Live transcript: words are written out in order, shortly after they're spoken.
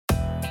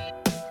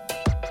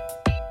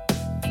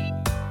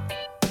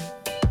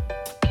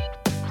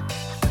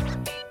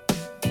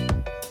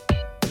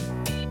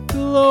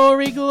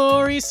Glory,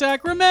 glory,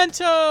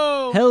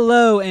 Sacramento!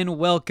 Hello and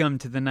welcome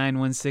to the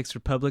 916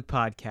 Republic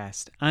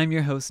podcast. I'm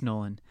your host,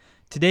 Nolan.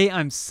 Today,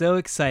 I'm so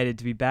excited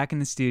to be back in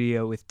the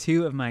studio with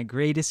two of my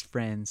greatest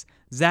friends,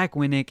 Zach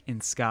Winnick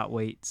and Scott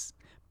Waits.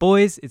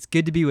 Boys, it's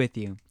good to be with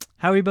you.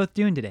 How are you both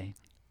doing today?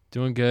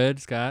 Doing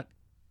good, Scott.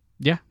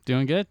 Yeah,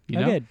 doing good.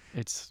 Good.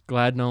 It's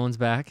Glad Nolan's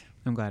back.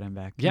 I'm glad I'm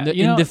back. Yeah,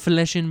 in the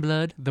flesh and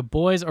blood. the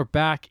boys are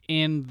back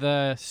in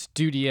the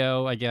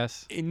studio, I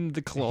guess. In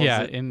the closet.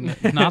 Yeah, in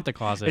not the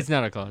closet. It's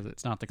not a closet.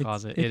 It's not the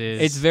closet. It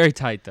is. It's very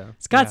tight, though.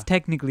 Scott's Yeah.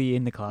 technically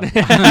in the closet.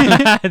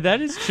 That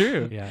is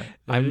true. Yeah,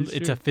 That is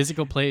it's true. a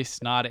physical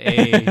place, not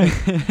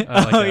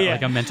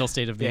like a mental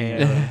state of being,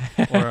 Yeah.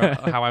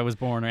 or how I was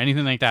born, or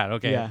anything like that.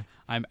 Okay, Yeah.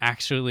 I'm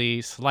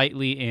actually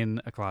slightly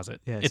in a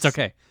closet. Yes. It's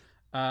okay.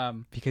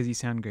 Because you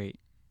sound great.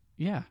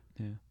 Yeah.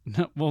 Yeah.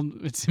 No, well,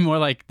 it's more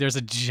like there's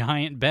a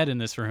giant bed in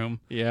this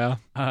room Yeah.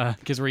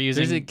 because we're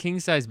using. There's a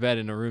king-size bed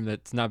in a room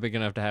that's not big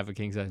enough to have a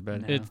king-size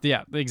bed. No. It's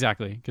yeah,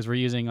 exactly. Because we're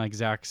using like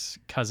Zach's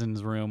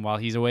cousin's room while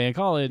he's away at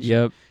college.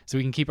 Yep. So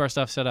we can keep our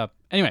stuff set up.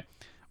 Anyway,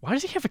 why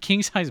does he have a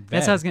king size bed?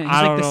 That's how I was going to. I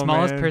He's like don't the know,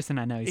 smallest man. person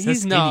I know. He's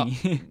He's so not-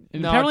 skinny.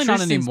 No, Apparently not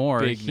Tristan's anymore.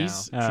 big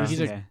He's now. he's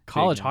okay. a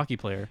college Big now. hockey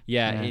player.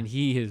 Yeah, Yeah. and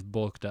he is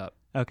bulked up.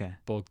 Okay.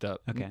 Bulked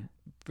up. Okay.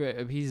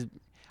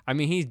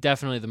 He's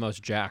definitely the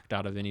most jacked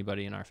out of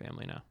anybody in our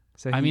family now.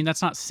 So I mean,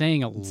 that's not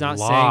saying a It's not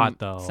lot, saying,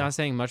 though. It's not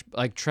saying much.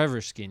 Like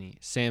Trevor's skinny.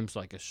 Sam's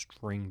like a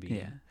string bean.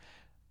 yeah.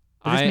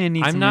 But this man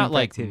needs I'm some not room for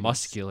like activities.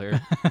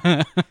 muscular.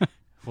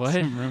 What?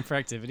 Some room for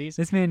activities.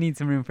 This man needs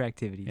some room for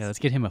activities. Yeah, let's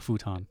get him a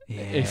futon.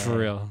 Yeah. For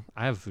real.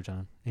 I have a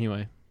futon.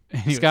 Anyway.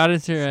 Anyway, Scott,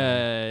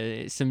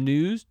 into some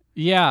news.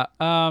 Yeah.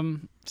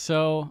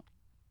 So,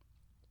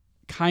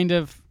 kind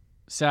of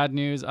sad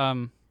news.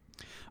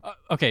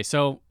 Okay.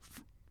 So,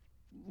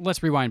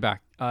 let's rewind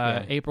back.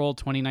 Yeah. April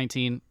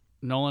 2019.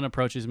 Nolan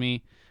approaches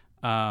me.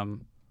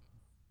 When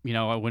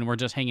we're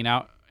just hanging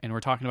out and we're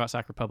talking about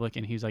Sac Republic,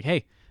 and he's like,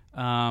 "Hey,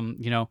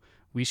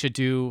 we should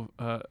do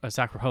a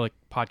Sac Republic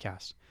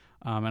podcast."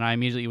 And I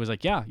immediately was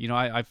like, "Yeah,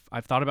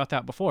 I've thought about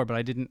that before, but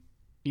I didn't,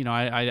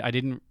 I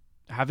didn't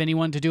have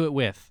anyone to do it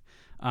with."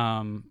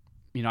 I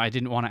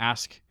didn't want to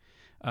ask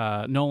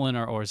Nolan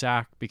or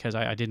Zach because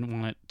I didn't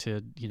want it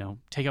to,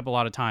 take up a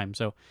lot of time.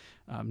 So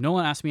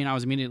Nolan asked me, and I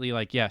was immediately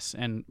like, yes.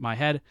 And my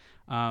head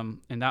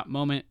in that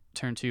moment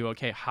turned to,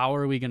 okay, how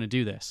are we going to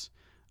do this?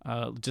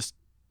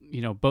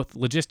 Both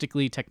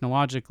logistically,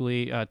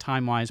 technologically,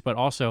 time-wise, but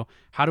also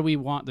how do we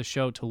want the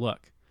show to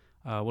look?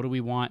 What do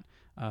we want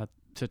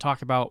to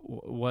talk about?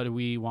 What do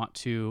we want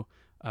to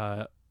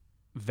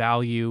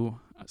value?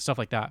 Stuff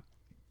like that.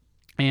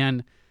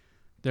 And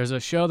there's a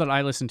show that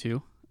I listen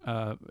to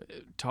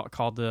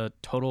called the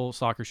Total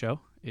Soccer Show.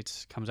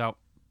 It comes out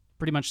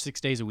pretty much 6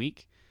 days a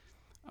week,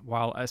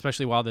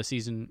 especially while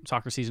the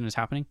soccer season is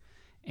happening.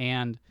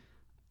 And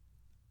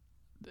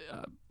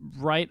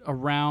right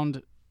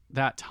around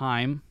that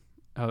time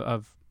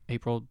of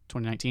April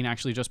 2019,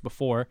 actually just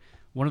before,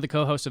 one of the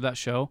co-hosts of that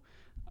show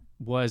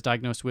was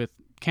diagnosed with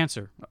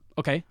cancer.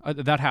 Okay,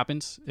 that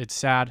happens. It's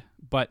sad,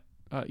 but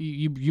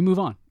you move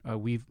on.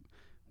 We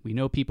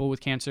know people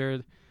with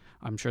cancer.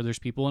 I'm sure there's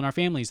people in our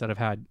families that have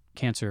had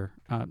cancer,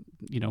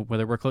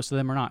 whether we're close to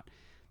them or not.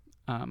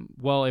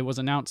 Well, it was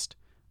announced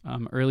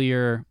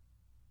earlier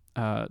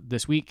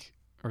this week,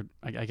 or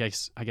I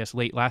guess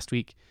late last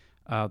week,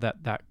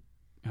 that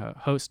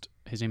host,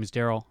 his name is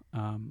Daryl,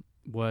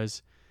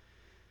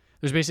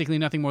 there's basically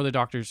nothing more the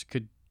doctors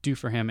could do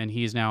for him, and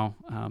he is now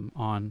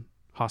on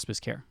hospice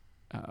care.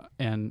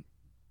 And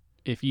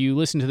if you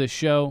listen to this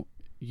show,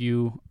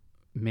 you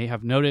may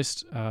have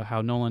noticed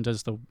how Nolan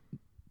does the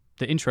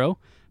intro,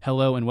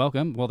 hello and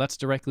welcome. Well, that's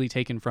directly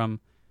taken from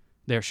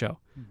their show.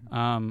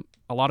 Mm-hmm.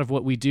 A lot of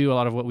what we do, a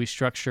lot of what we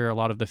structure, a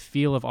lot of the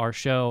feel of our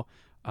show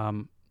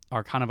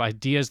are kind of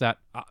ideas that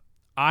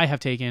I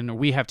have taken or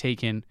we have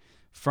taken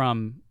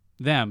from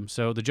them.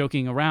 So the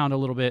joking around a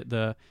little bit,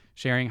 the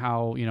sharing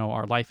how,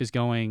 our life is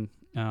going,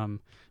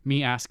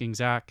 me asking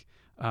Zach,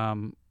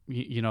 like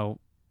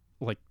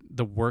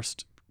the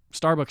worst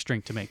Starbucks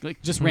drink to make,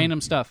 like just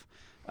random stuff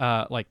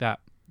like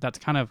that. That's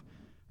kind of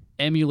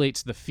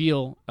emulates the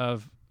feel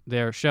of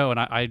their show, and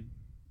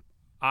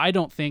I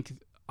don't think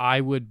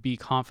I would be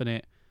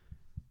confident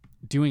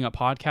doing a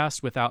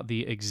podcast without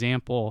the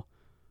example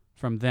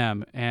from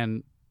them.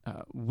 And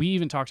we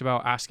even talked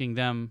about asking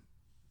them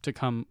to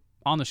come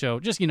on the show.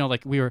 Just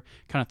like we were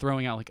kind of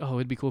throwing out like, oh,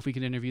 it'd be cool if we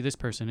could interview this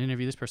person.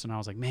 I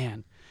was like,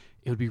 man,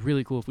 it would be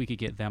really cool if we could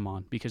get them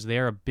on because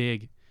they're a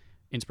big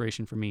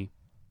inspiration for me.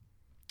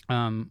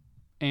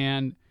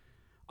 And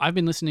I've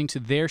been listening to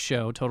their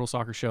show, Total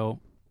Soccer Show,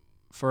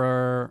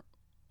 for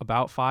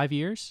about 5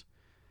 years.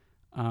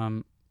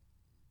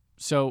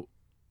 So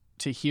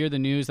to hear the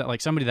news that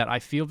like somebody that I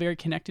feel very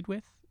connected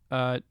with,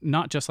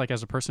 not just like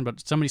as a person,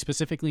 but somebody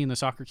specifically in the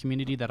soccer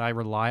community that I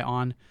rely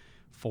on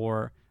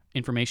for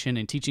information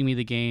and teaching me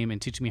the game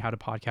and teaching me how to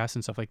podcast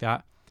and stuff like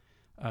that,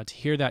 to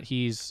hear that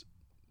he's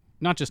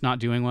not just not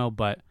doing well,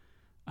 but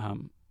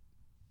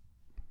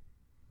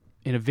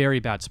in a very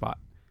bad spot.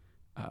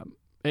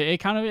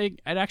 it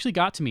actually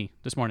got to me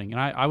this morning, and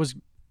I was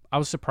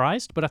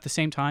surprised, but at the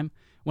same time,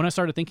 when I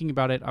started thinking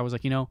about it, I was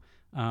like,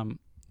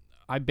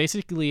 I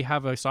basically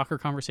have a soccer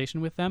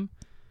conversation with them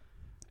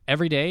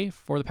every day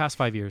for the past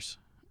 5 years,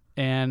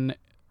 and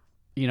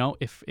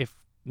if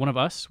one of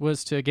us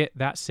was to get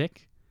that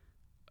sick,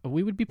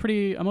 we would be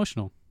pretty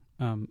emotional.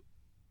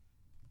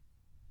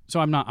 So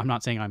I'm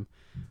not saying I'm,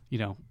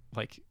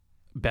 like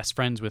best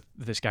friends with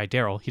this guy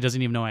Daryl. He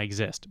doesn't even know I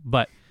exist.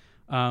 But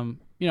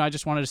I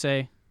just wanted to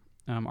say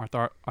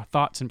our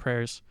thoughts and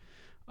prayers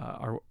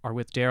are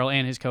with Daryl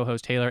and his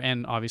co-host Taylor,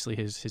 and obviously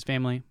his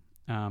family.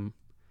 And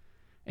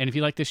if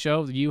you like this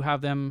show, you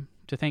have them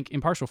to thank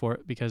Impartial for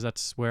it, because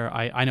that's where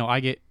I know I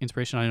get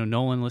inspiration. I know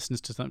Nolan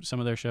listens to some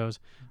of their shows.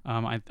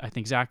 I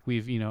think Zach,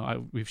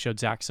 we've showed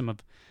Zach some of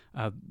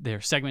their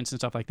segments and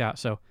stuff like that.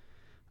 So,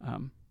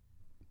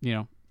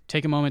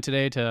 take a moment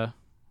today to,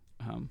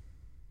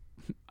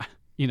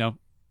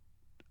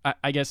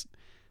 I guess,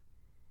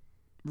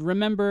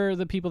 remember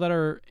the people that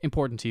are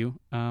important to you.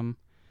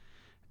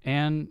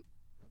 And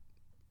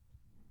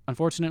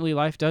unfortunately,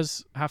 life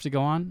does have to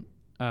go on.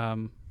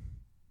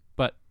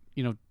 But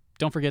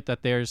don't forget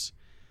that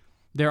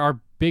there are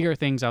bigger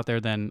things out there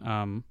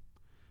than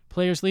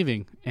players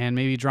leaving and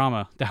maybe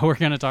drama that we're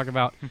going to talk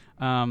about.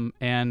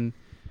 And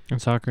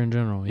soccer in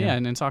general. Yeah,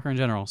 and soccer in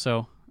general.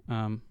 So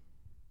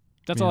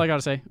that's all I got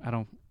to say.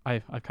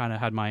 I kind of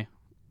had my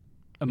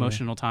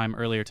emotional time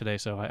earlier today,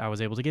 so I was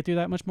able to get through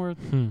that much more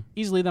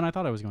easily than I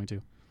thought I was going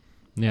to.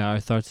 Yeah, our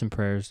thoughts and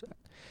prayers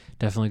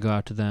definitely go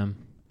out to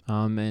them.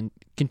 And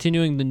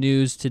continuing the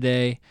news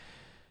today,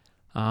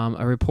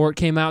 a report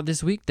came out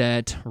this week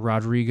that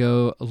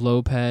Rodrigo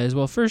Lopez,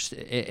 well, first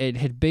it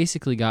had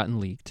basically gotten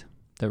leaked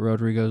that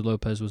Rodrigo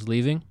Lopez was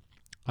leaving.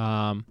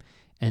 And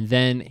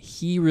then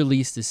he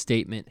released a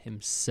statement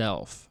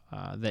himself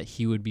that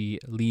he would be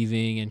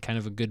leaving, and kind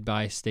of a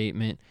goodbye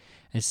statement.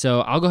 And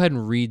so I'll go ahead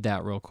and read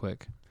that real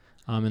quick,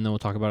 and then we'll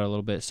talk about it a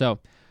little bit. So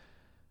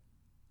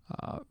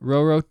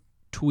Roro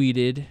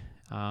tweeted,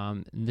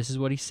 and this is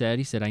what he said.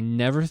 He said, "I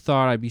never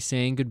thought I'd be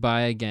saying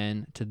goodbye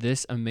again to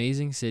this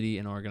amazing city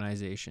and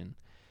organization.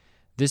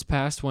 This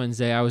past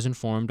Wednesday, I was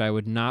informed I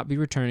would not be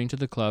returning to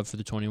the club for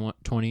the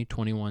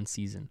 2021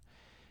 season.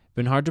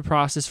 Been hard to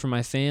process for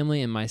my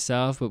family and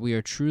myself, but we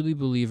are truly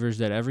believers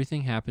that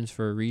everything happens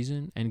for a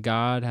reason, and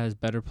God has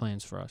better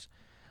plans for us.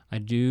 I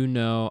do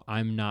know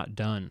I'm not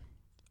done,"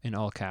 in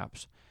all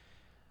caps.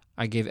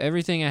 "I gave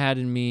everything I had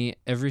in me,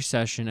 every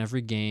session,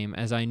 every game,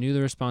 as I knew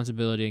the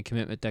responsibility and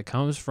commitment that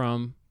comes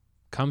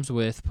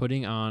with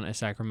putting on a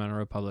Sacramento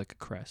Republic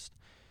crest.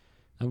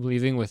 I'm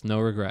leaving with no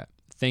regret.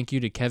 Thank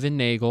you to Kevin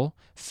Nagel,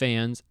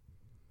 fans,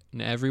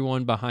 and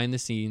everyone behind the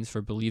scenes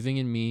for believing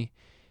in me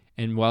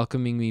and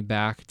welcoming me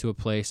back to a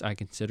place I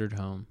considered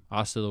home.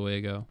 Hasta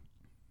luego.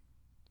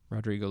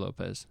 Rodrigo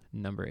Lopez,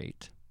 number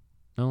 8.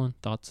 Nolan,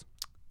 thoughts?"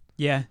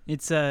 Yeah,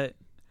 it's sad,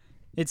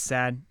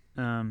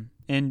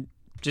 and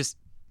just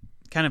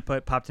kind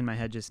of popped in my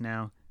head just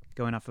now,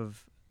 going off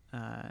of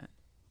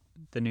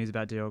the news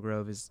about Daryl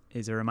Grove,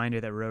 is a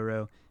reminder that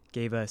Roro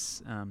gave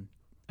us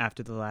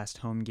after the last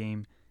home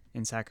game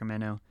in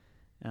Sacramento.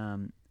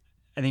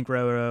 I think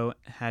Roro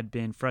had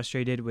been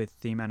frustrated with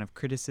the amount of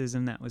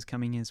criticism that was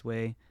coming his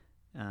way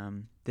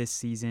this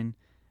season,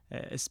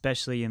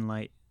 especially in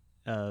light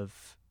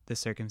of the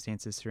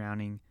circumstances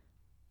surrounding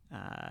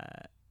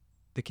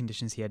the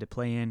conditions he had to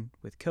play in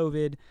with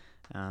COVID,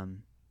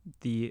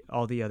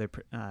 all the other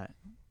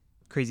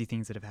crazy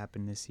things that have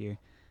happened this year.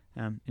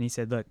 And he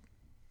said, "Look,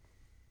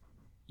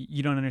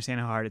 you don't understand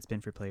how hard it's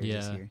been for players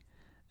this year."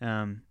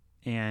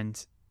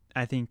 And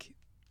I think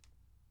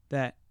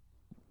that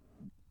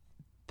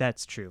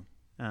that's true.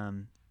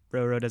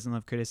 Roro doesn't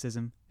love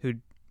criticism.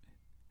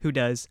 Who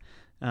does?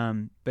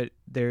 But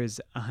there's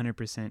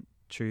 100%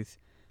 truth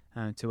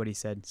to what he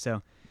said.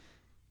 So,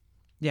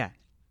 yeah,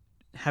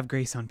 have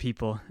grace on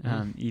people,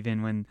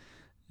 even when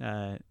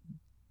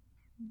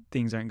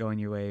things aren't going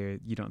your way or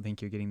you don't think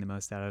you're getting the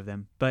most out of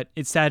them. But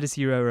it's sad to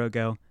see Roro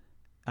go.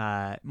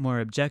 More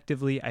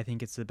objectively, I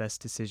think it's the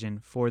best decision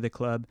for the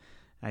club.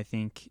 I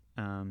think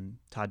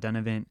Todd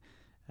Dunavant,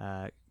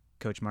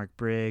 Coach Mark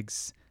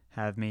Briggs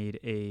have made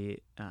a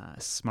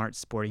smart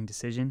sporting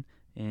decision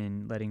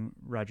in letting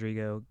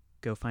Rodrigo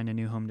go find a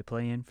new home to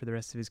play in for the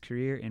rest of his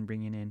career, and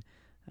bringing in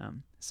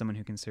someone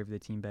who can serve the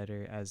team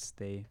better as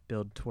they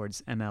build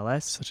towards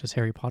MLS. Such as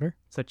Harry Potter?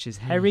 Such as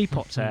Harry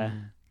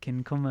Potter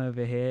can come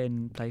over here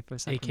and play for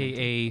Sacramento.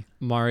 A.K.A.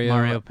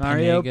 Mario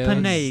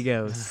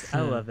Panagos.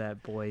 I love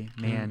that boy,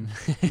 man.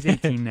 He's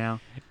 18 now.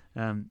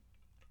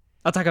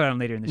 I'll talk about him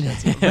later in the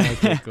show.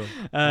 Okay, cool.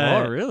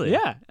 Oh, really?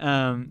 Yeah.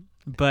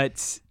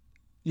 But,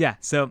 yeah,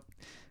 so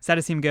sad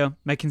to see him go.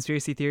 My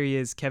conspiracy theory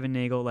is Kevin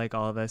Nagel, like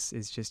all of us,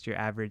 is just your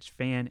average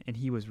fan, and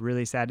he was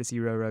really sad to see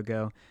Roro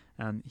go.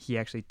 He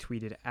actually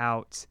tweeted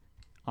out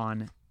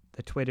on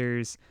the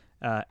Twitters,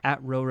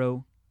 "At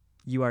Roro,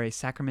 you are a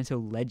Sacramento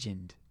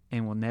legend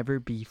and will never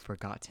be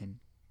forgotten.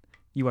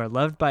 You are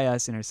loved by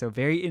us and are so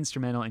very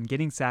instrumental in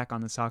getting Sac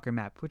on the soccer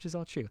map," which is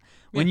all true.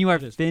 "When you are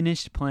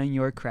finished playing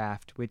your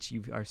craft, which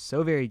you are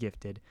so very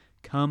gifted,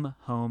 Come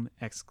home! !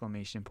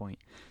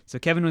 So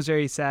Kevin was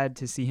very sad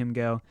to see him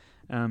go.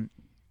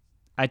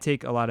 I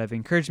take a lot of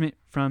encouragement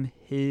from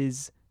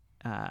his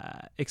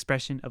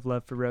expression of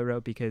love for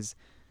Roro, because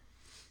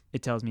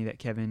it tells me that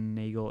Kevin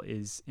Nagel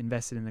is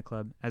invested in the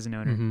club as an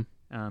owner,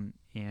 Mm-hmm.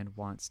 And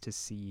wants to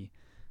see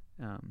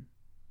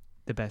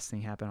the best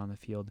thing happen on the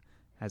field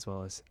as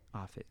well as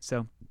off it.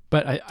 So,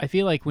 But I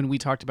feel like when we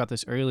talked about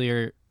this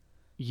earlier,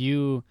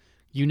 you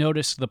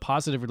noticed the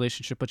positive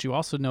relationship, but you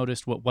also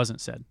noticed what wasn't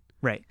said,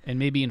 right. and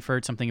maybe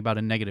inferred something about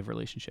a negative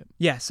relationship.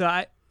 Yeah,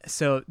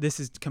 so this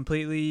is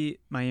completely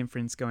my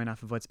inference going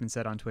off of what's been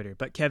said on Twitter.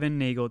 But Kevin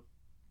Nagel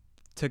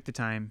took the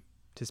time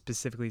to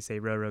specifically say,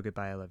 Roro,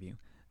 goodbye, I love you.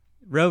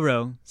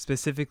 Roro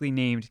specifically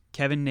named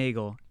Kevin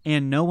Nagel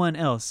and no one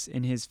else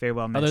in his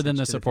farewell message. Other than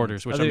the to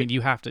supporters, fans. which I mean,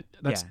 you have to.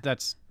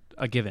 That's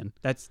a given.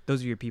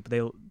 Those are your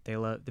people. They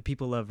love the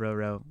people. Love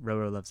Roro.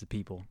 Roro loves the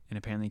people, and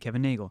apparently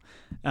Kevin Nagel.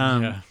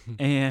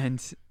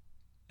 And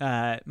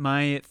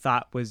my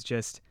thought was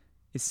just,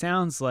 it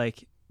sounds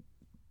like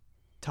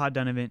Todd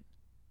Donovan,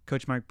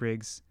 Coach Mark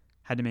Briggs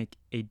had to make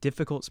a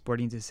difficult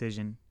sporting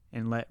decision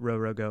and let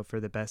Roro go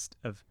for the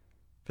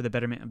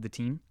betterment of the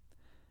team,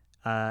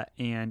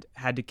 and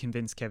had to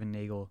convince Kevin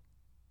Nagel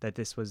that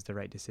this was the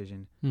right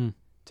decision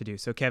to do.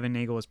 So Kevin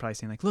Nagel was probably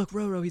saying like, look,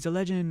 Roro, he's a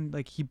legend.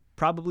 Like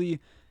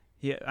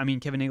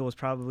Kevin Nagel was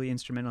probably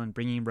instrumental in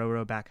bringing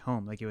Roro back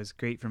home. Like, it was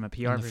great from a PR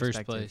in the perspective.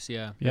 first place.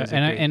 Yeah. Yeah,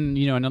 and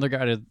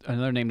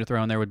another name to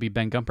throw in there would be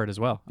Ben Gumpert as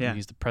well. I Yeah. mean,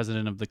 he's the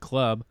president of the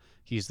club.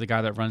 He's the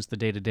guy that runs the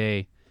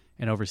day-to-day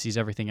and oversees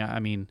everything. I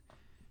mean,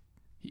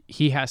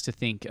 he has to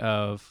think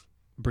of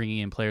bringing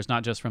in players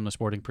not just from the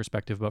sporting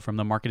perspective, but from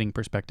the marketing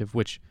perspective,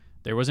 which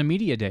there was a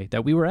media day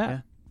that we were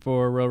at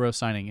for Roro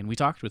signing, and we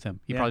talked with him.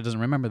 He probably doesn't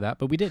remember that,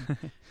 but we did.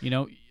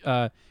 You're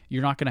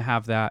not going to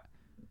have that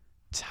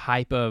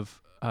type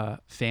of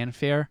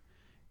fanfare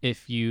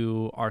if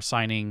you are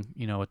signing,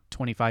 a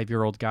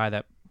 25-year-old guy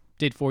that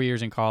did 4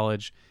 years in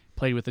college,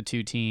 played with the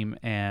 2 team,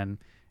 and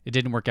it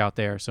didn't work out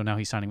there, so now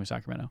he's signing with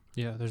Sacramento.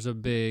 Yeah, there's a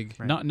big...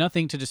 Right.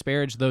 Nothing to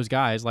disparage those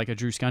guys like a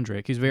Drew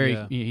Skundrick.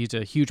 He's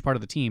a huge part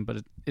of the team,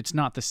 but it's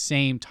not the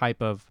same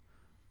type of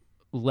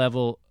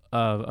level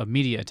of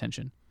media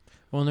attention.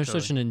 Well, and there's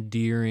such an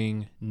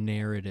endearing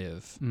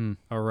narrative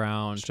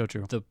around So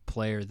true. the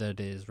player that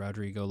is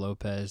Rodrigo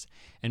Lopez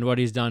and what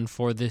he's done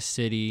for this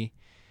city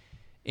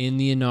in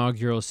the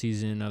inaugural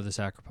season of the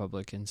Sac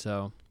Republic. And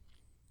so,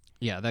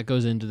 yeah, that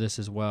goes into this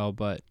as well.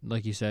 But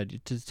like you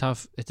said,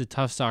 it's a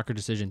tough soccer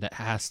decision that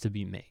has to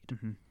be made.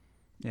 Mm-hmm.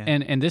 Yeah.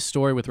 And this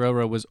story with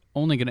Roro was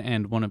only going to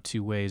end one of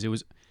two ways. It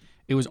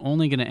was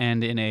only going to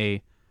end in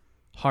a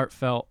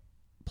heartfelt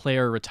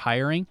player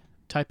retiring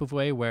type of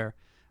way where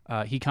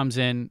he comes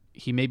in,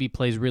 he maybe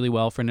plays really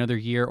well for another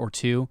year or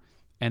two,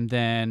 and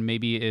then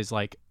maybe is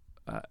like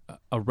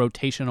a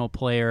rotational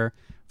player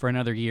for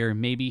another year.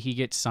 Maybe he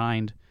gets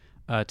signed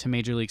to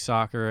Major League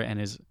Soccer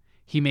and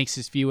he makes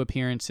his few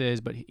appearances,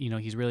 but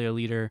he's really a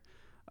leader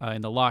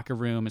in the locker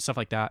room and stuff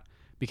like that,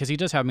 because he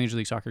does have Major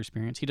League Soccer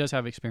experience. He does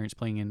have experience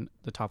playing in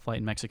the top flight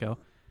in Mexico.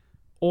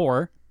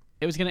 Or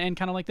it was going to end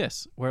kind of like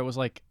this, where it was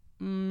like,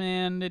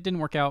 man, it didn't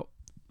work out,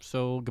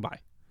 so goodbye.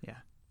 Yeah.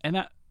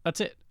 And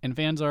that's it. And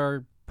fans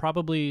are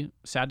probably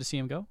sad to see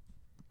him go.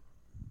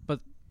 But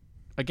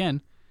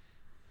again,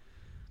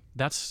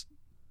 that's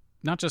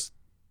not just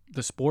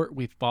the sport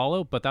we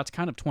follow, but that's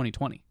kind of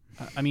 2020.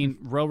 I mean,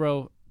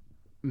 Roro,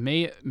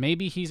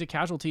 maybe he's a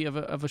casualty of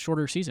a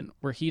shorter season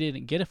where he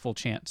didn't get a full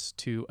chance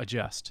to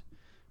adjust.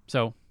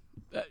 So,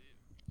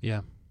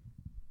 Yeah.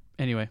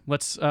 Anyway,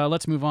 let's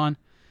move on.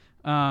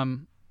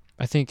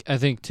 I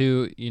think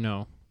too,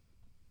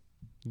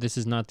 this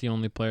is not the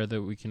only player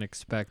that we can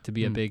expect to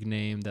be a big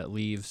name that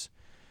leaves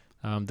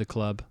the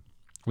club.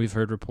 We've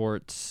heard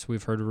reports,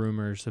 we've heard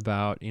rumors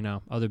about,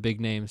 other big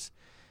names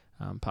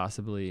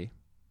possibly.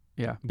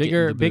 Yeah,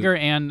 bigger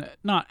and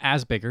not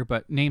as bigger,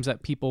 but names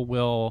that people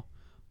will.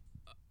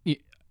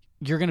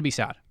 You're going to be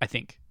sad, I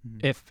think,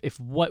 if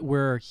what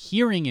we're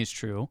hearing is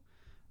true.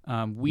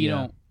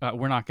 We're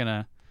not going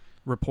to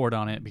report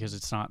on it because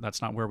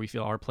that's not where we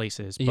feel our place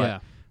is.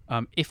 But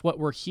if what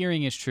we're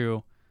hearing is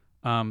true,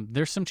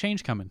 there's some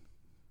change coming,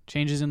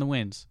 changes in the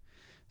winds.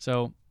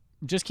 So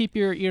just keep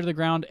your ear to the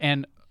ground.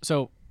 And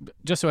so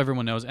just so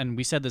everyone knows, and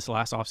we said this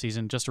last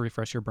offseason, just to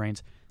refresh your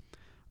brains,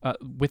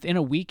 within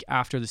a week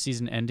after the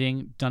season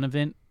ending,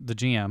 Donovan, the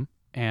GM,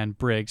 and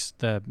Briggs,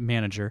 the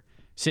manager,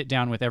 sit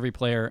down with every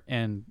player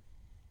and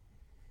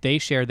they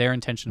share their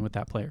intention with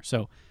that player.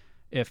 So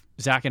if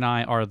Zach and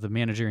I are the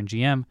manager and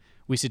GM,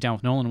 we sit down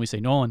with Nolan and we say,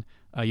 Nolan,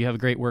 you have a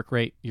great work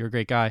rate. You're a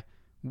great guy.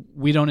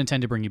 We don't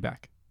intend to bring you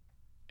back.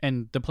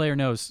 And the player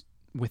knows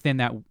within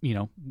that,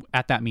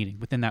 at that meeting,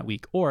 within that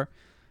week. Or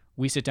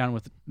we sit down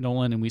with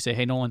Nolan and we say,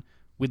 hey, Nolan,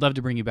 we'd love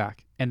to bring you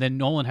back. And then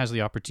Nolan has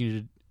the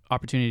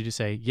opportunity to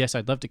say, yes,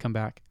 I'd love to come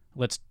back.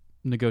 Let's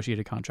negotiate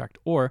a contract.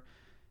 Or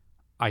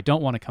I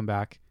don't want to come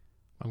back.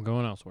 I'm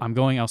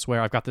going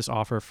elsewhere. I've got this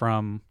offer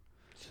from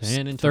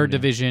San Antonio. third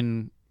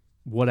division,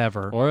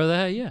 whatever. Or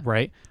that, yeah.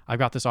 Right? I've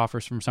got this offer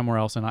from somewhere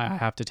else and I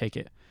have to take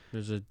it.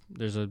 There's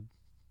a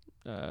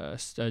a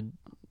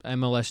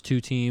MLS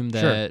 2 team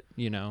that,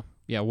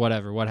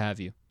 whatever, what have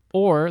you.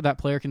 Or that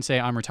player can say,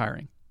 I'm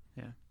retiring.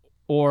 Yeah.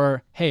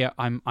 Or, hey,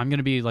 I'm going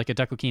to be like a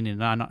Deco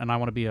Keenan and I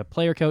want to be a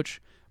player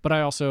coach, but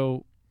I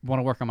also want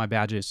to work on my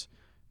badges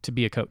to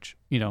be a coach,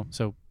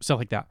 so stuff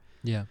like that.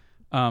 Yeah.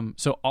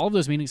 So all of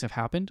those meetings have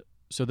happened.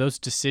 So those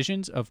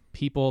decisions of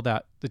people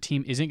that the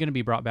team isn't going to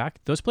be brought back,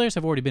 those players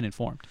have already been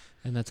informed.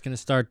 And that's going to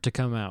start to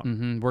come out.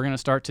 Mm-hmm. We're going to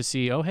start to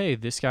see, oh, hey,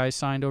 this guy's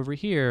signed over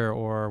here,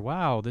 or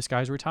wow, this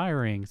guy's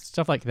retiring,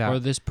 stuff like that. Or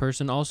this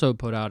person also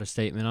put out a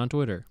statement on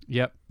Twitter.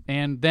 Yep.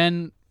 And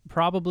then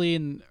probably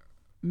in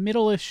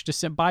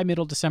by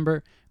middle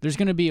December, there's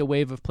going to be a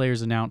wave of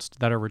players announced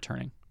that are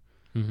returning.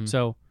 Mm-hmm.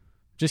 So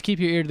just keep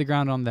your ear to the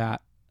ground on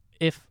that.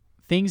 If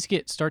things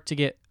start to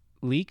get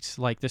leaked,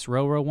 like this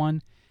Roro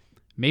one,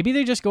 maybe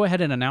they just go ahead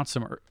and announce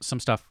some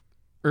stuff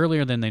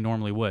earlier than they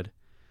normally would.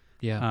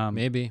 Yeah,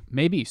 maybe.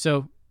 Maybe.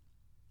 So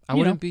I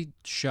wouldn't be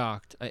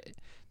shocked.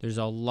 There's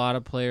a lot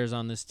of players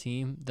on this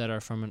team that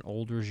are from an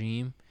old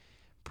regime.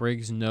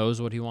 Briggs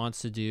knows what he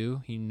wants to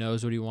do. He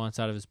knows what he wants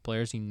out of his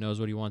players. He knows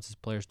what he wants his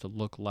players to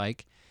look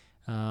like.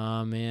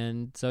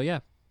 And so, yeah,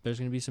 there's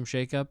going to be some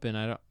shakeup,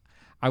 and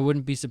I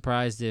wouldn't be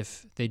surprised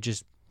if they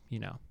just,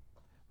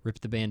 rip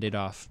the Band-Aid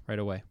off right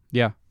away.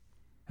 Yeah,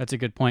 that's a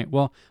good point.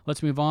 Well,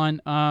 let's move on.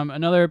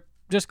 Another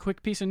just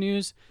quick piece of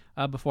news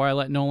before I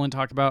let Nolan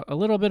talk about a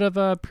little bit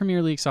of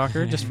Premier League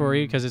soccer just for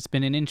you, because it's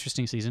been an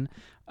interesting season.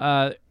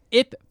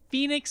 If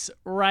Phoenix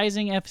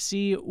Rising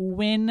FC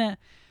win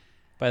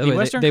by the way,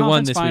 Western they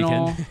won Conference this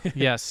final, weekend.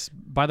 Yes.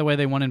 By the way,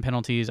 they won in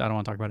penalties. I don't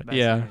want to talk about it.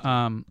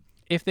 Yeah.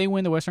 If they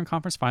win the Western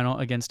Conference final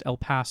against El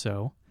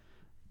Paso,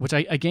 which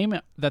a game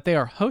that they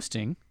are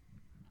hosting,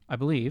 I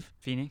believe.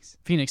 Phoenix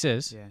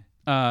is.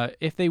 Yeah.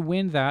 If they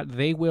win that,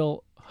 they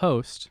will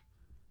host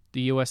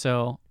the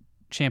USL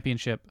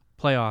Championship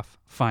playoff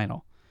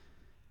final.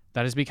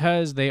 That is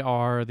because they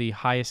are the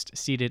highest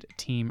seeded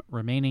team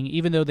remaining.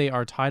 Even though they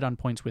are tied on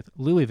points with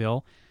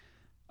Louisville,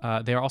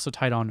 they are also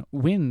tied on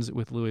wins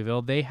with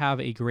Louisville. They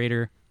have a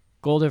greater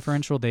goal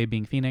differential, they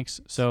being Phoenix.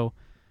 So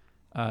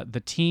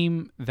the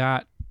team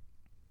that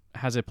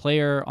has a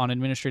player on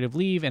administrative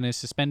leave and is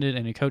suspended,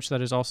 and a coach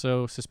that is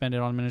also suspended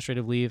on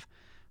administrative leave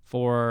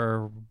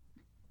for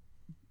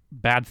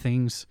bad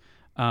things,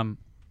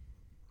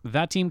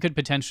 that team could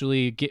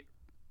potentially get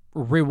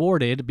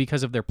rewarded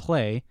because of their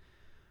play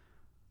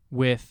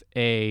with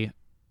a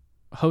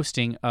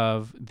hosting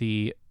of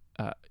the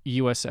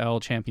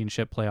USL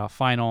Championship playoff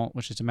final,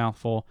 which is a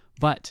mouthful.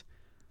 But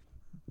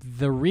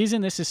the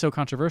reason this is so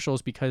controversial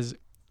is because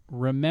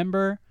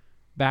remember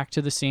back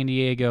to the San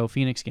Diego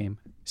Phoenix game.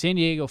 San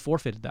Diego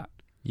forfeited that.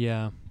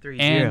 Yeah.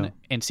 3-0.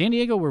 And San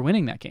Diego were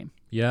winning that game.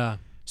 Yeah.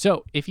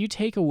 So if you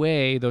take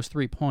away those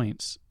 3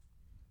 points,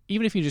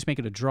 even if you just make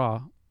it a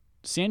draw,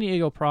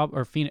 Phoenix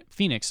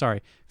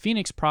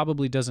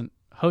probably doesn't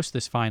host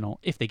this final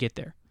if they get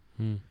there.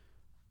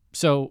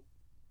 So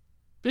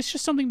it's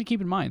just something to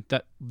keep in mind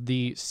that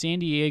the San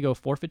Diego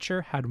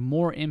forfeiture had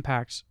more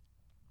impact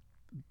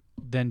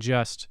than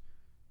just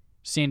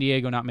San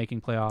Diego not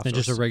making playoffs. Than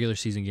just a regular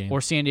season game.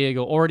 Or San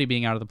Diego already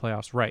being out of the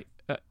playoffs. Right.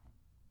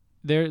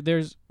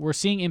 We're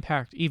seeing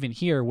impact even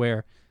here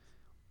where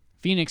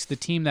Phoenix, the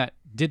team that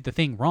did the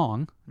thing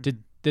wrong,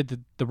 did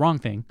the wrong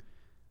thing,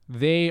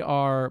 they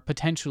are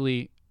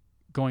potentially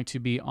going to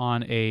be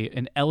on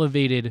an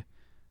elevated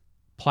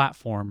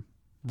platform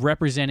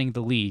representing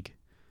the league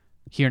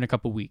here in a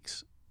couple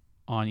weeks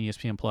on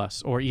ESPN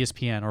Plus or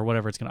ESPN or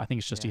whatever it's going to. I think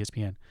it's just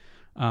ESPN.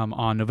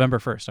 On November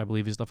 1st, I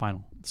believe, is the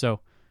final. So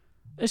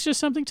it's just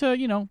something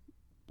to,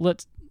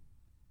 let's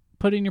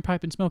put in your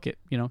pipe and smoke it.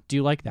 Do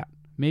you like that?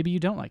 Maybe you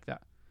don't like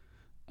that.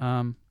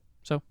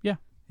 So, yeah.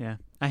 Yeah,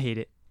 I hate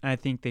it. I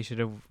think they should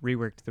have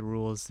reworked the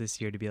rules this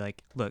year to be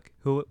like, look,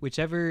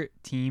 whichever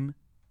team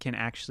can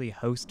actually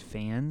host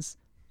fans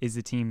is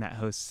the team that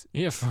hosts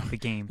the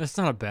game. That's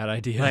not a bad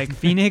idea. Like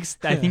Phoenix,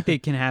 I think they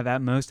can have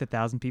at most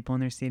 1,000 people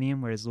in their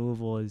stadium, whereas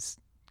Louisville has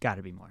got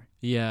to be more.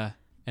 Yeah,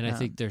 and I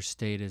think their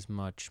state is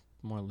much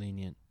more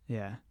lenient.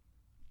 Yeah.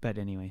 But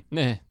anyway.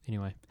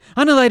 Anyway.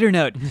 On a lighter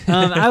note,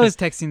 I was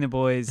texting the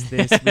boys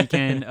this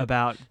weekend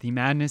about the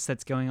madness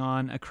that's going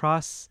on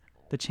across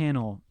the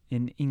channel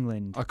in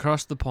England.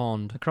 Across the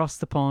pond. Across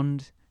the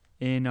pond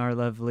in our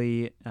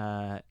lovely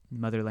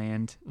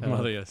motherland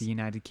of the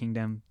United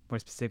Kingdom, more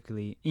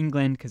specifically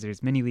England, because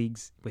there's many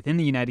leagues within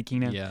the United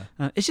Kingdom. Yeah.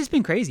 It's just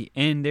been crazy.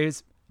 And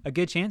there's a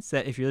good chance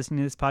that if you're listening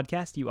to this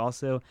podcast, you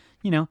also,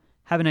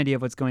 have an idea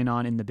of what's going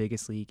on in the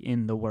biggest league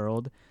in the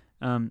world.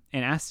 And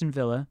Aston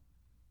Villa,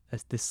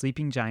 the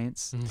sleeping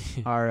giants,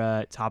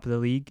 are top of the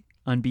league,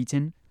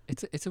 unbeaten.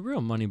 It's a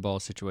real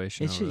Moneyball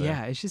situation.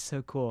 It's just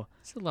so cool.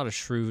 It's a lot of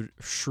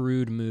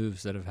shrewd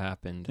moves that have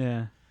happened.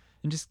 Yeah,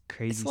 and just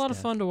crazy. It's a lot of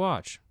fun to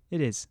watch.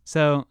 It is.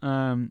 So,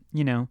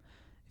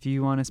 if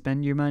you want to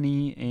spend your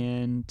money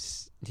and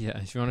if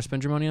you want to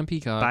spend your money on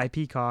Peacock, buy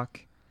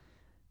Peacock.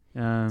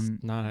 It's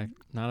not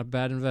a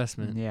bad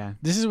investment. Yeah.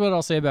 This is what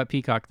I'll say about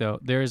Peacock, though.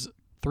 There's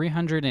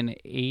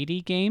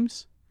 380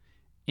 games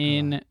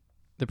in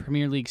the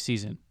Premier League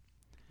season.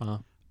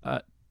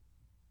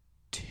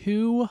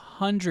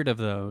 200 of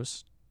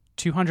those,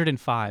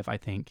 205, I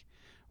think,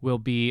 will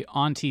be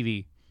on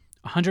TV.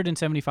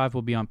 175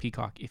 will be on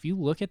Peacock. If you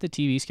look at the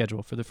TV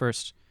schedule for the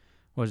first,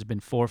 what has it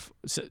been,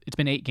 it's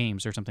been 8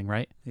 games or something,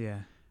 right? Yeah.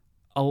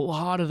 A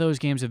lot of those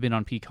games have been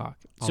on Peacock.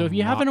 So A if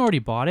you haven't already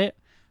bought it,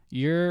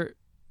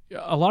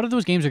 a lot of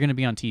those games are going to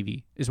be on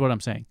TV, is what I'm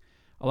saying.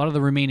 A lot of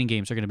the remaining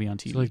games are going to be on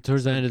TV. So like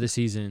towards the end of the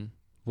season,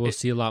 we'll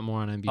see a lot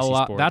more on NBC a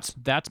lot. Sports.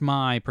 That's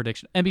my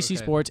prediction. NBC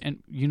Okay. Sports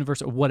and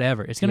Universal,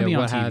 whatever. It's going to be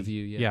on what TV. have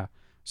you, yeah.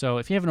 So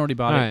if you haven't already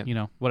bought Alright.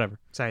 it, whatever.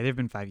 Sorry, there've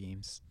been 5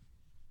 games.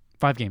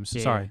 5 games.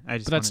 Yeah, Sorry, I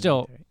just but that's wanted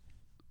still. to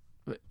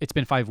reiterate. It's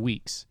been 5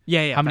 weeks.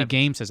 Yeah. How many 5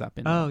 games has that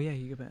been? Oh yeah,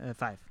 you got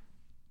 5.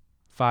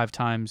 5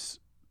 times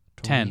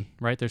 10,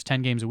 right? There's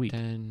 10 games a week.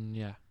 10,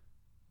 yeah.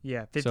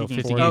 Yeah, 50 So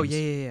games. 50 Oh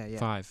games. yeah.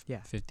 5.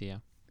 Yeah. 50, yeah.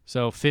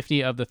 So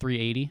 50 of the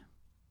 380.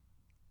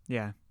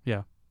 Yeah.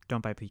 Yeah.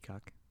 Don't buy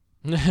Peacock.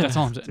 That's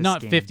all I'm saying. Just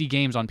Not game. 50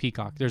 games on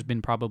Peacock. There's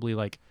been probably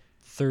like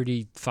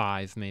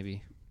 35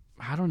 maybe.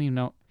 I don't even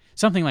know,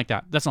 something like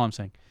that. That's all I'm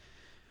saying.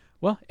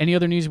 Well, any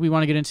other news we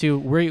want to get into?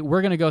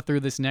 We're going to go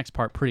through this next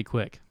part pretty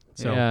quick.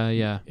 So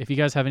yeah. if you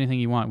guys have anything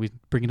you want, we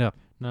bring it up.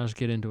 Now let's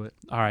get into it.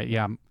 All right,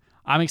 yeah.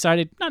 I'm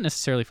excited, not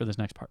necessarily for this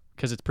next part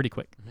because it's pretty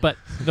quick, but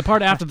the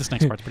part after this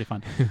next part's pretty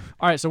fun.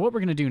 All right, so what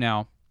we're going to do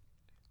now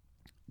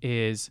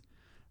is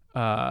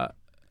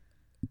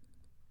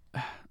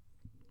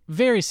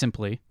very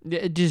simply,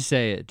 Just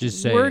say it.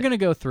 Just say we're it. going to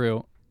go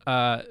through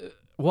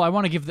well, I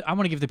want to give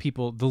the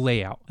people the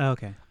layout. Oh,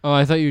 okay. Oh,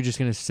 I thought you were just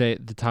going to say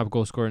the top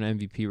goal scorer and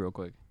MVP real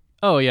quick.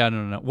 Oh, yeah,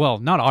 no. Well,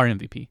 not our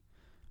MVP.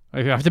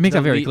 I have to make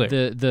that very clear.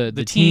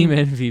 The team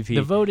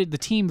MVP. The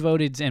team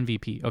voted's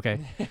MVP. Okay.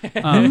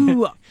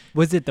 Who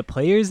was it? The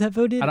players that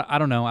voted? I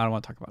don't know. I don't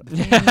want to talk about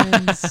it.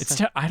 Fans?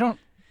 It's I don't.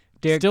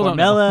 Derek still don't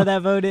know. Formella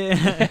that voted.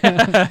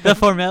 The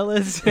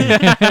Formellas.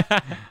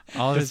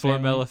 All of The his family.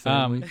 Formella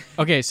family.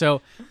 Okay,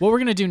 so what we're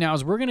gonna do now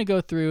is we're gonna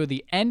go through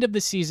the end of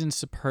the season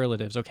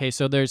superlatives. Okay,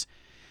 so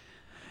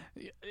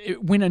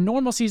when a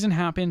normal season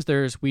happens,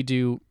 we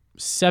do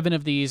 7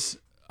 of these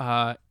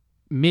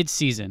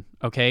mid-season.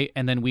 Okay,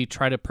 and then we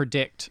try to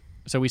predict.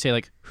 So we say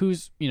like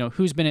who's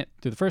been it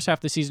through the first half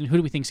of the season. Who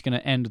do we think is gonna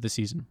end the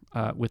season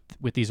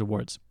with these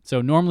awards?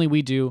 So normally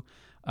we do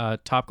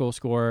top goal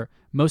scorer,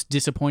 most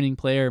disappointing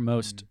player,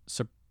 most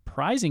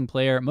surprising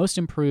player, most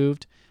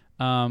improved,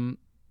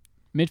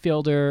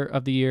 midfielder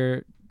of the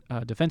year,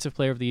 defensive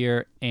player of the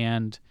year,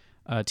 and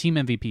team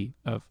MVP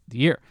of the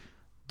year.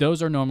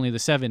 Those are normally the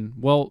 7.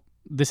 Well,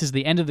 this is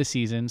the end of the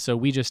season, so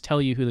we just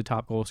tell you who the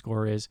top goal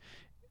scorer is.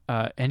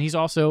 And he's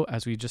also,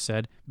 as we just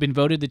said, been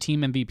voted the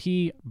team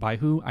MVP by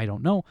who? I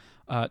don't know.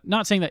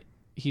 Not saying that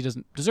he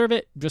doesn't deserve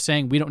it, just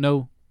saying we don't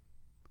know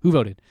who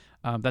voted.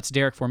 That's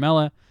Derek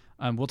Formella.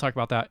 We'll talk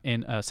about that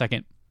in a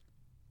second.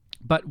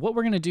 But what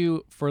we're going to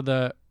do for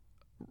the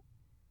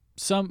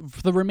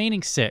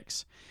remaining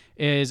 6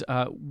 is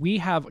we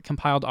have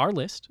compiled our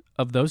list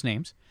of those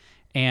names,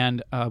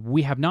 and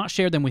we have not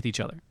shared them with each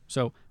other.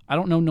 So I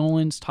don't know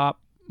Nolan's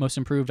top most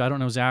improved. I don't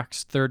know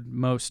Zach's third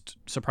most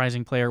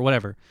surprising player,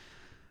 whatever.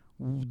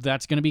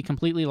 That's going to be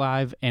completely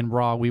live and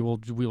raw.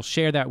 We'll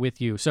share that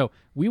with you. So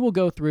we will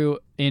go through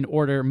in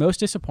order most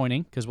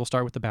disappointing, because we'll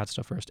start with the bad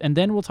stuff first, and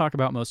then we'll talk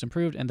about most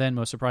improved, and then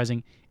most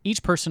surprising.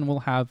 Each person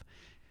will have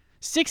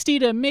 60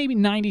 to maybe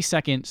 90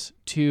 seconds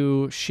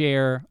to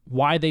share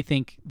why they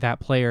think that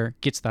player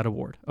gets that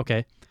award.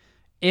 Okay,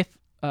 if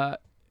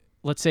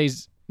let's say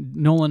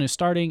Nolan is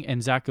starting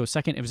and Zach goes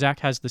second, if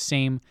Zach has the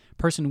same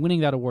person winning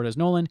that award as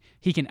Nolan,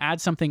 he can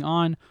add something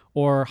on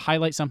or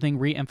highlight something,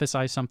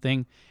 re-emphasize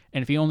something.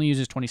 And if he only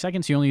uses 20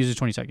 seconds, he only uses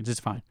 20 seconds. It's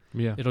fine.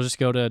 Yeah. It'll just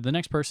go to the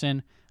next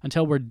person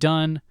until we're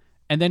done.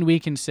 And then we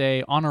can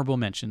say honorable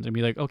mentions and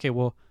be like, okay,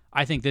 well,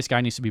 I think this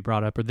guy needs to be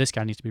brought up or this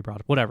guy needs to be brought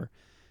up, whatever.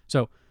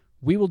 So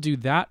we will do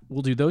that.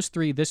 We'll do those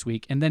 3 this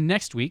week. And then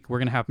next week, we're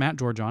going to have Matt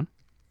George on.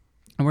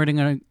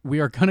 And we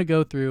are going to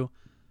go through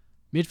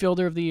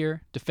midfielder of the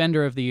year,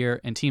 defender of the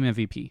year, and team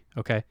MVP.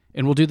 Okay.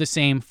 And we'll do the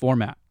same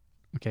format.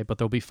 Okay. But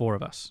there'll be 4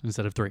 of us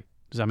instead of 3.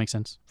 Does that make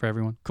sense for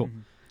everyone? Cool.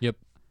 Mhm. Yep.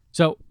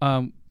 So,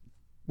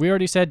 we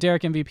already said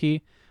Derek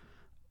MVP,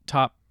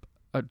 Derek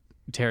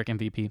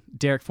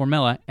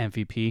Formella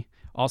MVP,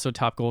 also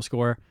top goal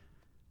scorer.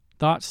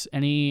 Thoughts?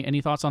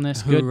 Any thoughts on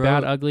this? Who Good, wrote-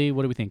 bad, ugly?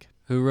 What do we think?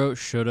 Who wrote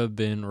should have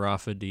been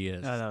Rafa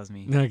Diaz? Oh, that was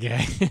me.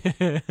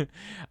 Okay.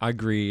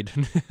 Agreed.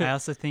 I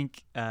also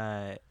think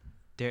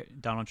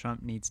Donald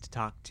Trump needs to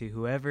talk to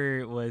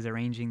whoever was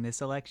arranging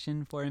this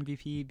election for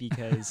MVP,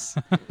 because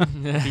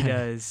if he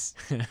does,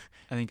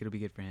 I think it'll be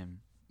good for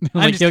him.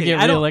 Like just he'll kidding. get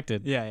I don't-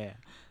 reelected. Yeah.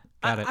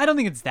 Got it. I don't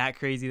think it's that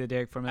crazy that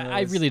Derek Formella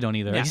I really don't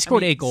either. Yeah, He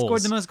scored I mean, 8 goals. He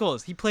scored the most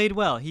goals. He played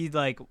well. He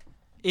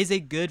is a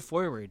good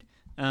forward.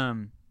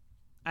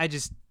 I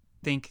just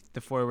think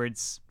the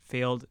forwards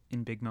failed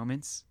in big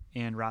moments,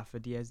 and Rafa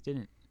Diaz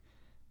didn't.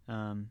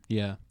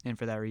 Yeah. And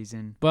for that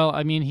reason, Well,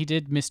 I mean, he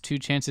did miss 2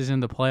 chances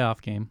in the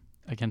playoff game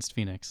against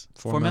Phoenix.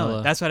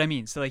 Formella. That's what I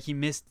mean. So he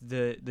missed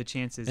the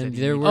chances. And that he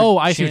there needed. were Oh,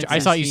 I see. I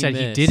chances thought you he said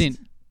missed. he didn't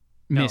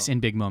miss No. in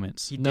big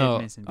moments. He did No,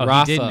 miss in Oh, he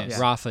Rafa. did miss.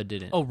 Rafa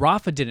didn't. Oh,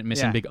 Rafa didn't miss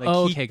in Yeah, big. like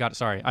oh, he- okay, got it.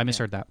 Sorry, I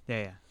misheard that.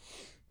 Yeah.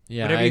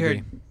 yeah, Whatever I you agree.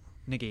 heard,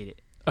 negate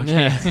it,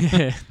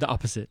 Okay, the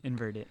opposite.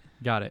 invert it.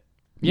 got it.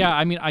 Yeah,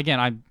 I mean, again,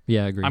 I'm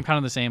Yeah, I agree. kind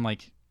of the same.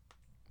 Like,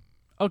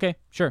 okay,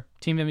 sure,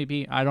 team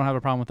MVP. I don't have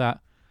a problem with that.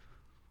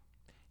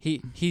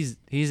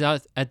 He's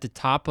out at the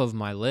top of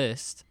my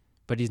list,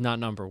 but he's not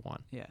number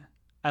one. Yeah.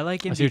 I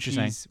like I see what you're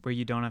saying. MVPs where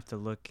you don't have to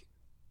look.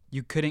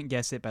 You couldn't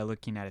guess it by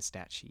looking at a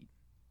stat sheet.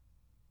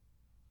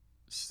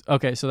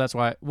 Okay, so that's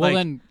why. Well, Like-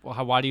 then,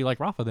 why do you like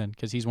Rafa then?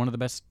 Because he's one of the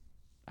best.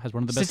 Has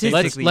one of the best.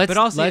 Statistically, Let's but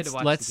also you had to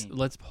watch the let's game.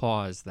 let's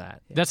pause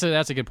that. That's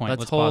a good point.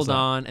 Let's pause hold that.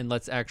 on and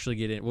let's actually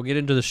get in. We'll get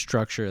into the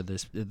structure of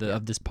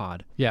this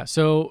pod. Yeah.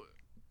 So,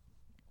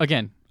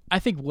 again, I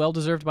think well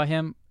deserved by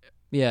him.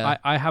 Yeah,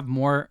 I have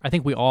more. I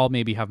think we all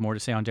maybe have more to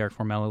say on Derek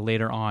Formella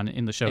later on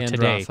in the show and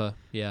today. Rafa.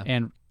 Yeah.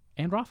 And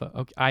Rafa.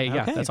 Okay.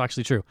 Yeah, Okay. that's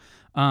actually true.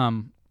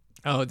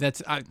 Oh,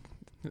 that's not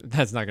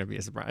gonna be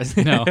a surprise.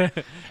 No.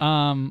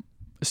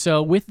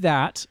 So with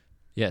that,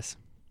 Yes.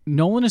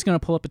 Nolan is going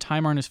to pull up a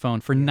timer on his phone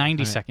for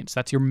 90 All right. seconds.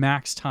 That's your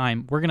max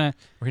time. We're gonna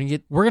We're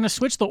We're going to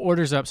switch the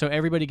orders up so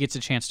everybody gets a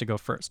chance to go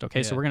first,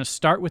 okay? So Yeah. we're going to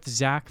start with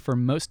Zach for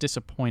most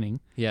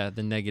disappointing. the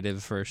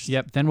negative first.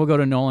 Yep. Then we'll go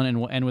to Nolan and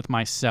we'll end with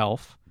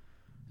myself.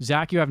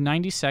 Zach, you have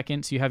 90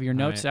 seconds. You have your All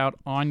notes right. out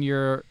on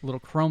your little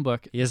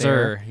Chromebook. Yes,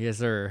 there. sir. Yes,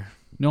 sir.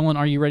 Nolan,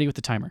 are you ready with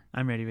the timer?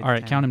 I'm ready. With All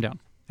right, count him down.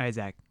 All right,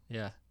 Zach.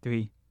 Yeah.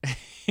 3,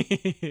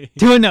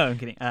 2, no, I'm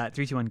kidding.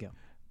 3, 2, 1, go.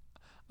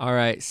 All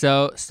right.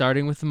 So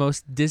starting with the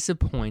most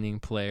disappointing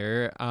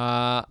player,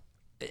 I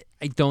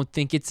don't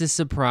think it's a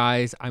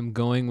surprise. I'm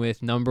going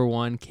with number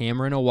one.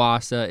 Cameron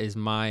Iwasa is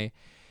my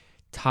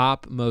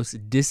top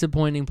most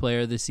disappointing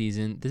player of the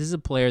season. This is a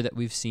player that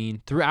we've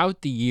seen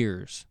throughout the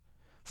years,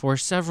 for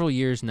several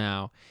years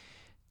now,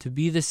 to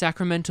be the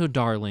Sacramento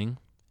darling,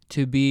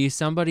 to be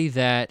somebody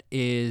that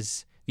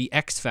is the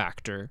X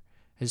factor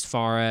as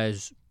far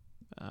as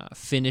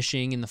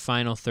finishing in the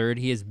final third.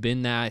 He has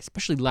been that,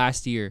 especially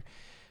last year.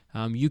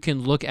 You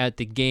can look at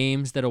the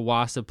games that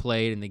Iwasa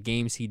played and the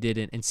games he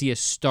didn't and see a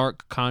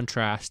stark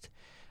contrast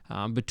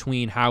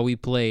between how we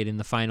played in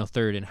the final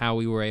third and how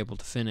we were able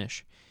to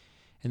finish.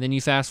 And then you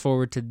fast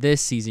forward to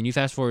this season, you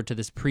fast forward to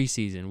this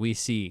preseason, we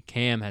see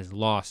Cam has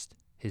lost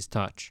his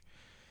touch.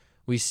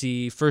 We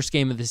see first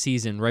game of the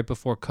season, right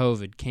before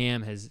COVID,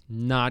 Cam has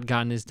not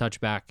gotten his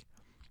touch back.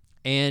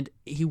 And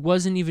he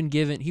wasn't even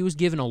given, he was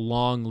given a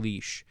long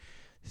leash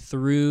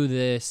through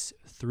this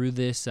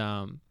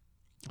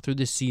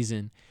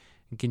season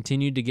and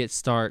continued to get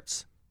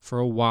starts for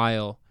a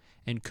while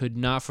and could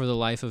not for the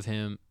life of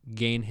him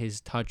gain his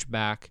touch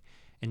back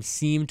and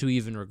seemed to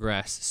even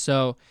regress.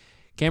 So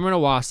Cameron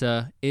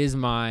Iwasa is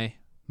my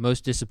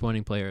most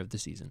disappointing player of the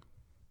season.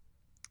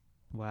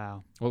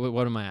 Wow.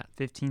 What am I at?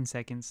 15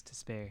 seconds to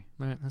spare.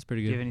 All right, that's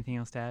pretty Do you good. have anything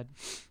else to add?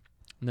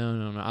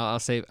 No. I'll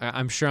say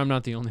I'm sure I'm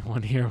not the only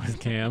one here with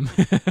Cam.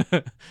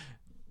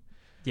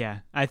 Yeah,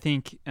 I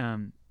think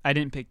I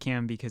didn't pick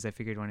Cam because I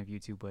figured one of you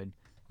two would.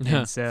 Yeah,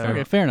 And so,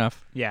 Okay, fair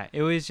enough. yeah,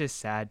 it was just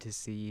sad to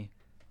see.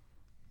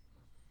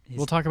 His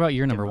We'll talk about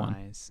your number one.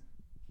 demise.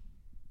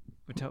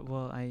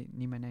 Well, I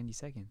need my 90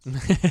 seconds.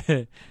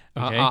 Okay.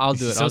 I'll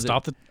do it. So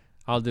stop the.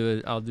 I'll do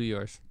it. I'll do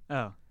yours.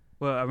 Oh,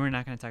 well, we're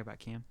not going to talk about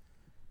Cam.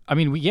 I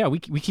mean, we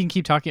can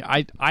keep talking.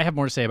 I have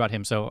more to say about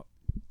him. So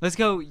Let's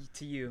go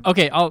to you.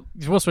 okay,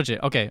 we'll switch it.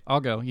 Okay, I'll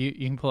go. You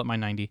can pull up my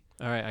 90.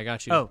 All right, I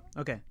got you. Oh,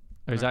 okay.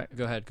 Or is that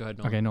Go ahead. Nolan.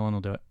 okay? Nolan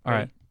will do it. All right.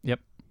 Ready? Yep.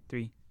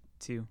 3,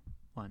 2,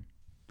 1.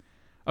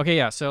 Okay,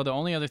 yeah. So the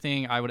only other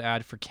thing I would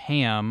add for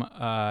Cam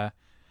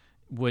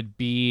would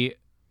be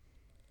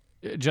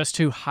just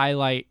to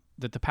highlight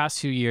that the past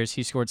 2 years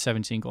he scored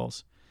 17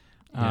 goals,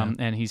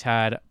 and he's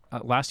had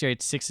last year he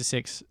had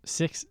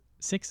 6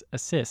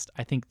 assists.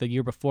 I think the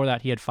year before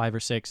that he had 5 or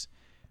 6.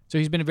 So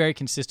he's been a very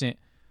consistent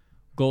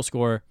goal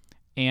scorer,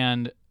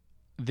 and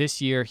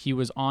this year he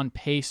was on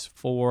pace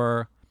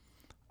for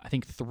I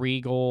think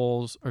 3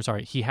 goals. Or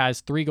sorry, he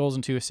has 3 goals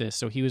and 2 assists.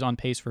 So he was on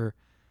pace for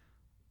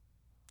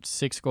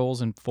 6 goals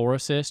and 4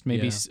 assists.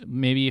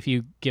 Maybe if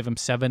you give him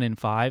 7 and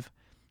 5,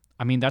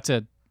 I mean that's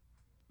a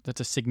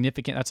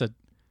significant. That's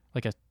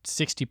like a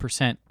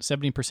 60%,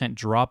 70%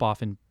 drop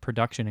off in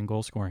production and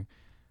goal scoring.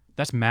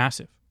 That's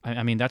massive.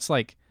 I mean that's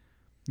like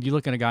you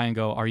look at a guy and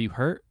go, "Are you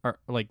hurt?" Or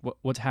like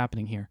what's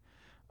happening here?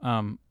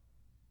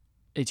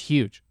 It's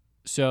huge.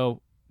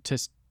 So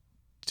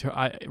to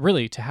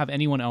have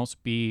anyone else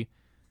be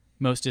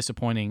most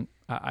disappointing,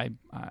 I'm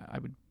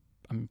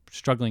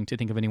struggling to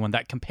think of anyone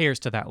that compares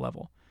to that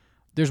level.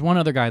 There's one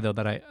other guy though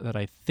that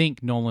I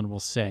think Nolan will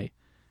say.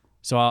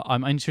 So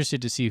I'm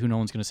interested to see who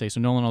Nolan's going to say. So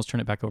Nolan, I'll turn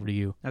it back over to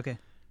you. Okay.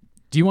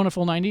 Do you want a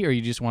full 90 or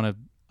you just want to?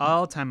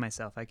 I'll time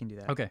myself. I can do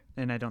that. Okay.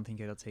 And I don't think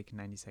it'll take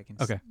 90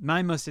 seconds. Okay.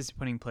 My most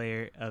disappointing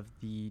player of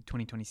the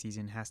 2020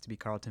 season has to be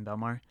Carlton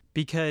Belmar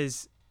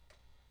because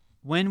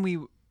when we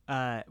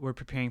were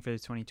preparing for the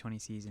 2020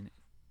 season,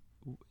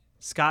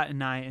 Scott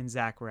and I and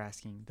Zach were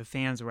asking, the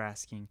fans were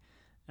asking,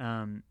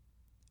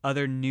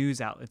 other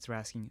news outlets were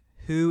asking,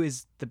 who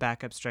is the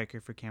backup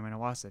striker for Cameron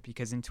Iwasa?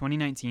 Because in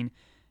 2019,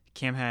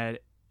 Cam had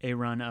a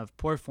run of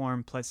poor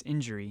form plus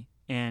injury.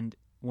 And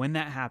when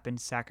that happened,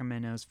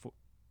 Sacramento's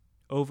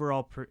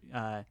overall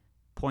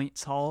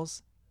points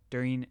hauls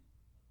during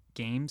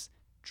games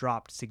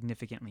dropped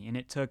significantly. And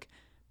it took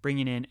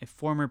bringing in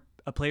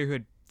a player who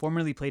had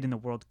formerly played in the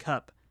World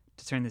Cup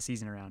to turn the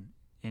season around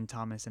in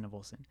Thomas and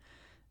Evolson.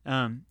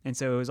 And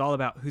so it was all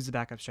about who's the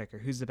backup striker,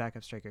 who's the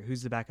backup striker,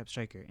 who's the backup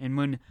striker. And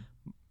when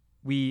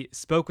we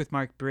spoke with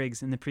Mark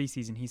Briggs in the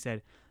preseason, he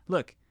said,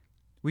 look,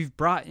 we've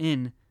brought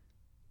in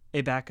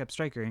a backup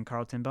striker in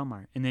Carlton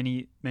Belmar. And then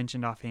he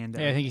mentioned offhand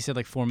that I think he said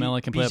like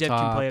Formella can play up Bijev top.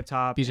 can play up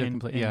top Bijev and, can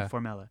play, and yeah.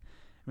 Formella.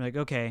 We're like,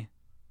 okay,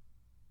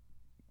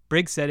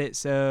 Briggs said it,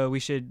 so we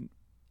should,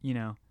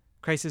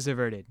 crisis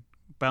averted.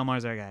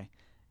 Belmar's our guy.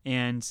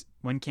 And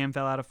when Cam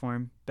fell out of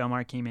form,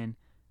 Belmar came in.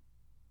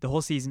 The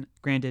whole season,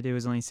 granted, it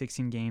was only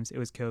 16 games. It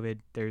was COVID.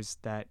 There's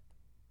that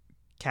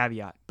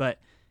caveat. But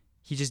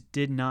he just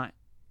did not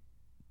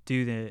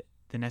do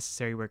the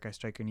necessary work our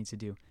striker needs to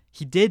do.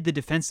 He did the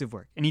defensive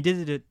work, and he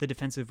did the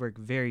defensive work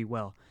very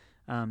well.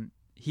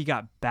 He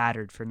got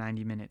battered for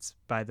 90 minutes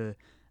by the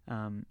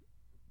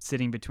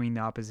sitting between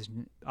the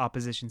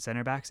opposition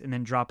center backs and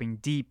then dropping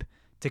deep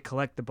to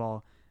collect the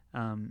ball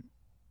and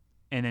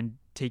then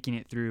taking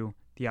it through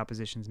the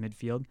opposition's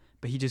midfield.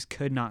 But he just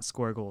could not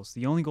score goals.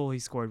 The only goal he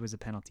scored was a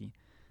penalty.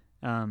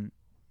 And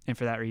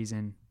for that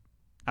reason,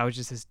 I was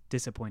just as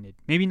disappointed.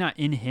 Maybe not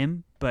in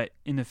him, but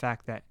in the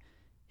fact that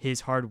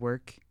his hard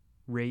work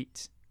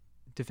rate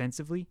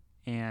defensively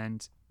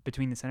and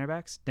between the center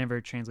backs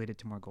never translated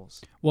to more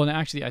goals. Well, and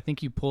actually, I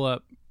think you pull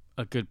up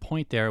a good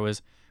point there.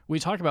 Was we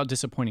talk about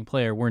disappointing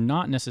player, we're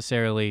not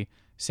necessarily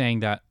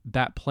saying that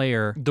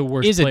player The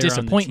worst is a player on the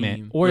disappointment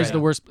team. or is Right. the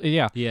worst.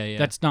 Yeah, Yeah.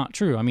 that's not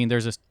true. I mean,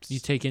 there's a You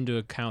take into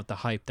account the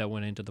hype that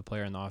went into the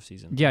player in the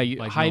offseason. yeah,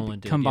 like hype Nolan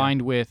did,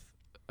 combined with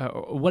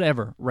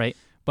whatever, right?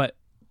 But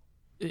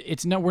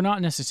we're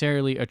not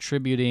necessarily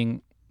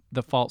attributing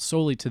the fault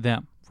solely to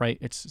them, right?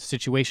 It's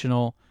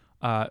situational,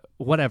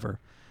 whatever.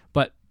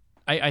 But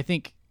I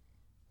think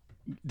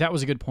that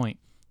was a good point.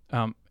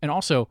 And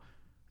also,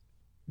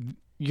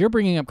 you're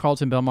bringing up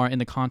Carlton Belmar in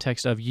the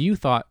context of you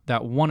thought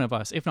that one of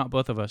us, if not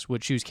both of us,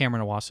 would choose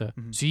Cameron Iwasa.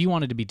 Mhm. So you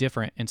wanted to be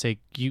different and say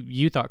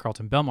you thought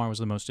Carlton Belmar was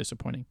the most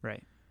disappointing.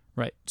 Right.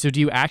 Right. So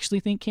do you actually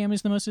think Cam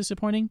is the most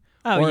disappointing?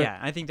 Oh, Or- yeah.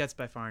 I think that's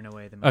by far and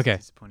away the most Okay.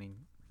 disappointing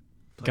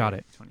player Got of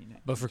it.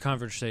 2019. But for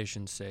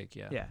conversation's sake,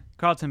 yeah. Yeah.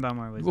 Carlton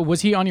Belmar was.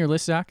 Was he on your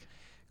list, Zach?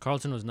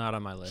 Carlton was not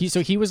on my list.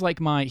 He was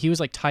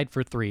like tied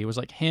for 3. It was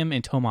like him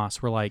and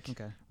Tomas were like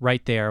Okay.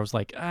 right there. I was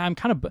like, I'm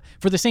kind of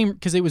for the same,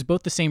 because it was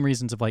both the same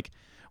reasons of like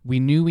we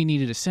knew we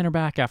needed a center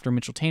back after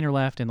Mitchell Tainer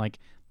left, and like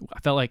I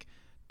felt like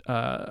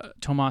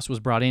Tomas was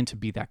brought in to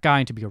be that guy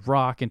and to be a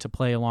rock and to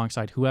play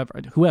alongside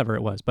whoever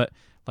it was. But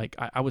like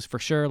I was for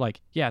sure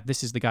like, yeah,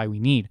 this is the guy we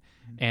need,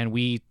 and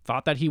we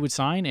thought that he would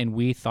sign, and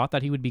we thought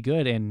that he would be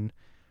good, and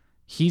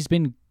he's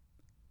been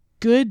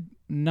good,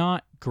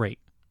 not great.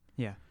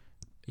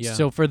 Yeah.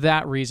 So for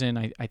that reason,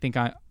 I think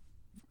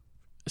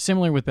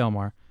similar with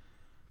Belmar,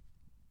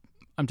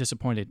 I'm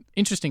disappointed.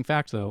 Interesting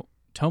fact, though,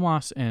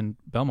 Tomas and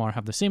Belmar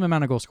have the same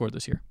amount of goals scored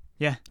this year.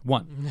 Yeah.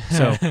 1.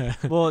 So,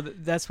 Well,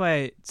 that's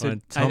why. So Well,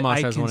 Tomas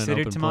I has one in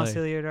considered open Tomas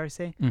play. Hilliard Arce,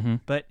 mhm.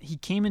 but he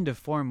came into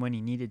form when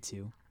he needed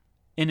to,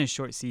 in a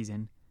short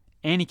season,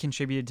 and he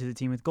contributed to the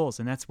team with goals,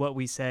 and that's what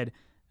we said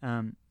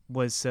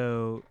was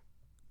so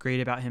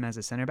great about him as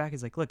a center back.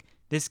 Is like, look,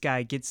 this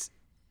guy gets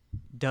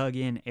dug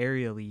in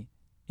aerially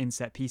in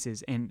set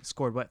pieces and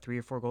scored 3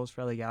 or 4 goals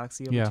for LA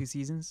Galaxy over Yeah. 2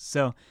 seasons.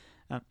 So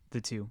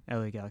the 2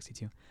 LA Galaxy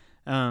 2,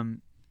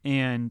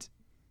 and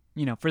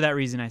for that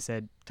reason I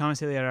said Tomas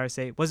Hilliard Arce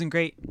wasn't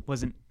great,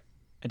 wasn't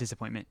a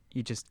disappointment.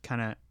 He just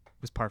kind of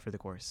was par for the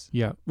course.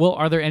 Yeah. Well,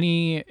 are there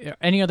any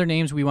other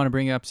names we want to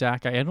bring up,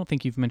 Zach? I don't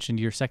think you've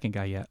mentioned your second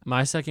guy yet.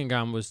 My second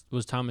guy was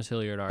Thomas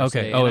Hilliard Arce.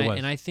 Okay. And It was.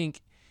 And I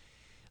think,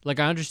 like,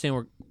 I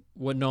understand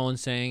what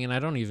Nolan's saying, and I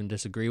don't even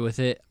disagree with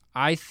it.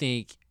 I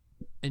think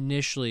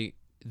initially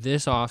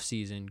this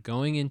offseason,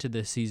 going into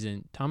this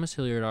season, Thomas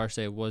Hilliard Arce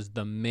was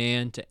the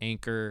man to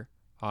anchor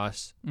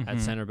us Mhm.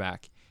 at center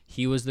back.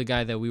 He was the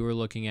guy that we were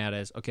looking at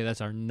as, okay, that's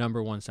our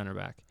number 1 center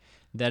back.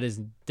 That is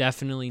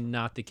definitely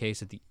not the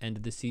case at the end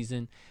of the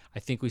season. I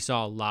think we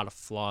saw a lot of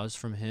flaws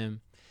from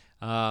him.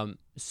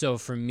 So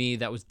for me,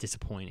 that was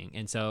disappointing.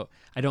 And so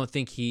I don't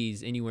think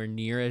he's anywhere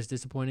near as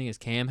disappointing as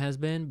Cam has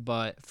been,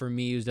 but for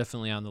me, he was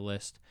definitely on the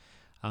list.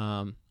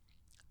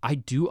 I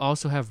do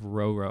also have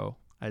Roro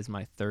as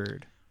my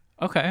third.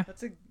 Okay.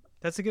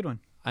 That's a good one.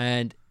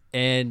 And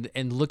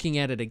looking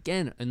at it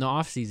again in the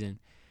offseason,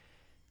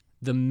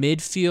 the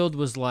midfield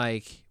was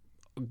like,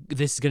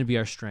 this is going to be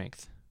our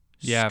strength.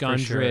 Yeah, for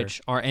sure. Skundrich,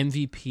 our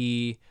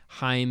MVP,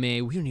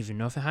 Jaime. We don't even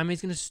know if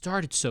Jaime's going to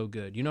start. It's so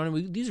good. You know what I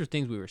mean? These are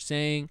things we were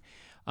saying.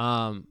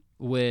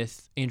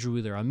 With Andrew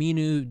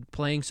Wheeler-Aminu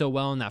playing so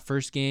well in that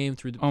first game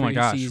through the Oh my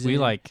gosh.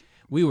 preseason.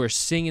 We were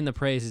singing the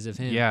praises of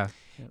him. Yeah.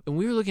 And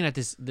we were looking at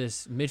this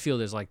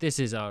midfield as like, this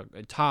is a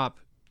top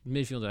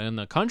midfielder in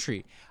the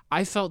country.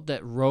 I felt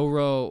that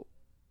Roro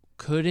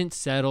couldn't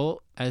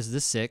settle as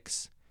the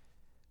 6,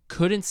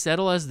 couldn't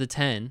settle as the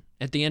 10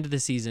 at the end of the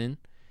season,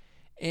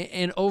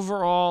 and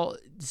overall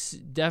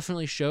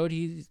definitely showed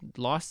he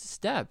lost a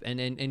step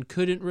and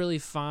couldn't really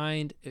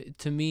find,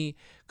 to me,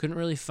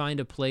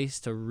 a place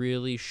to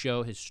really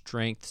show his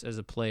strengths as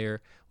a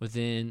player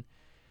within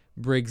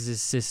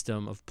Briggs'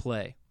 system of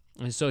play.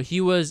 And so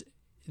he was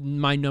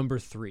my number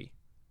 3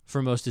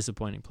 for most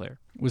disappointing player.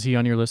 Was he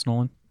on your list,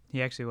 Nolan?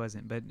 He actually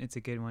wasn't, but it's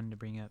a good one to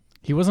bring up.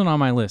 He wasn't on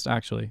my list,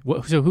 actually.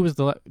 So who was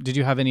did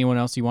you have anyone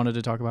else you wanted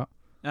to talk about?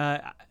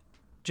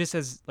 Just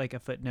as like a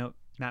footnote,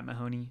 Matt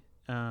Mahoney.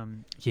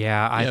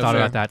 Yeah, I Yeah, thought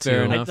fair- about that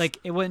fair too. enough. Like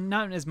it was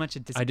not as much a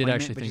I disappointment, did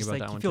actually but think just about like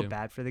that you one feel too.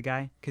 bad for the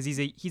guy because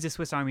he's a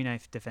Swiss Army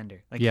knife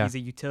defender. Like Yeah. he's a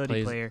utility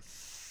Plays player,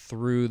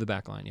 through the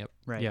back line. Yep.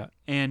 right? Yeah.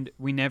 And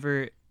we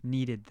never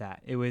needed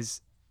that.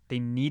 They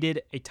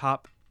needed a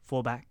top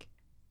fullback,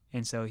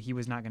 and so he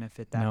was not going to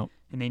fit that. No.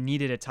 And they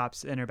needed a top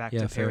center back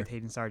Yeah, to fair. pair with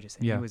Hayden Sargis,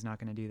 and Yeah. he was not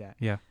going to do that.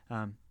 Yeah.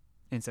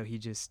 And so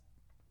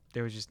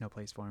there was just no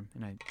place for him,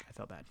 and I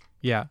felt bad.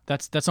 Yeah,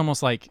 that's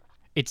almost like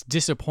it's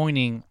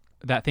disappointing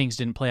that things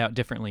didn't play out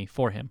differently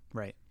for him.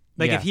 Right.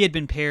 Like Yeah. if he had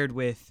been paired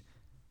with,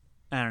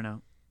 I don't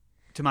know,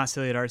 Tomas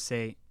Hilliard Arce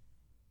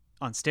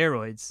on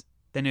steroids,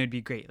 then it would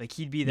be great. Like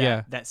he'd be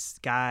Yeah. that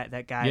guy Yeah,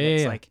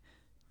 that's yeah. like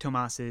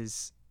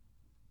Tomas's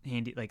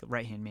handy, like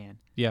right hand man.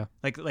 Yeah.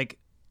 Like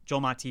Joel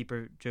Matip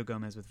or Joe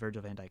Gomez with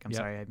Virgil van Dijk. I'm Yeah.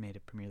 sorry, I made a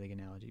Premier League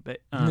analogy, but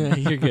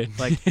You're good.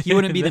 like he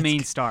wouldn't be the That's main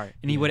good. star,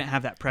 and he Yeah. wouldn't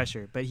have that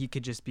pressure, but he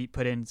could just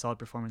put in solid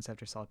performance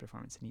after solid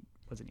performance, and he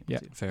wasn't able Yeah.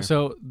 to. Fair.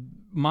 So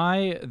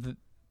the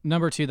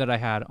number 2 that I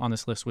had on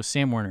this list was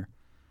Sam Werner.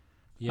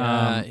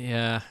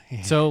 yeah.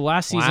 So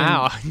last season,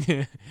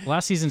 Wow.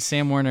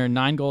 Sam Werner,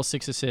 9 goals,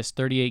 6 assists,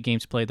 38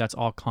 games played. That's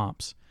all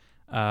comps,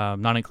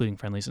 not including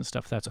friendlies and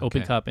stuff. That's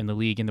Open Okay. Cup in the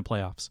league in the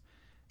playoffs.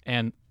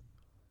 And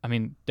I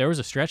mean, there was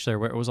a stretch there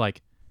where it was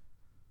like,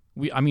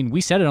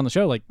 we said it on the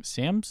show, like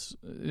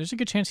there's a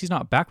good chance he's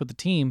not back with the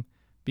team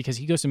because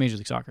he goes to Major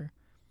League Soccer.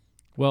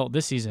 Well,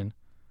 this season,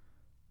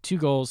 2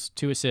 goals,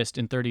 2 assists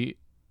in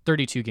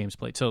 32 games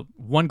played. So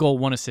 1 goal,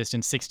 1 assist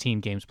in 16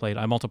 games played.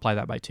 I multiply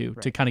that by 2 to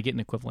Right. kind of get an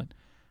equivalent.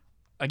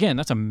 Again,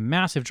 that's a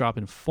massive drop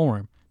in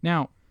form.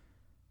 Now,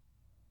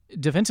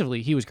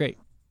 defensively, he was great.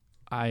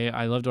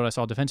 I loved what I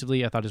saw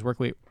defensively. I thought his work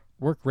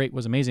rate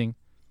was amazing,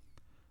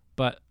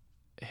 but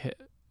his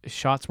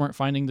shots weren't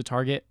finding the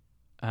target.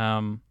 I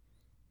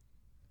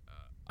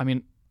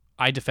mean,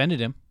 I defended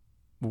him.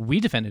 We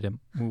defended him.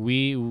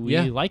 We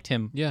Yeah. liked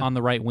him Yeah. on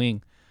the right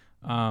wing.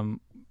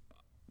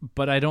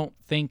 But I don't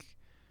think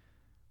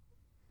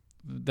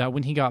that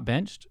when he got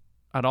benched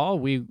at all,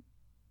 we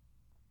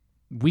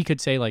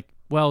could say like,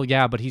 well,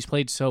 yeah, but he's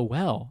played so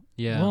well.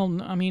 Yeah.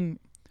 Well, I mean,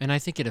 And I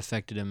think it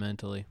affected him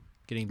mentally,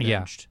 getting Yeah.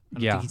 benched. I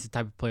don't Yeah. think he's the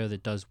type of player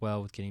that does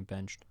well with getting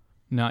benched.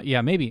 no,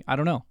 yeah, maybe. I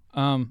don't know.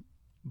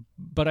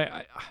 But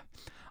I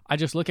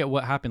just look at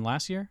what happened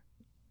last year,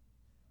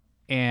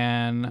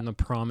 and And the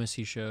promise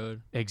he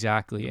showed,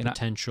 exactly, the and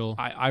potential.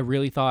 I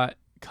really thought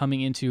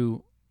coming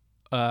into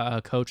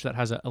a coach that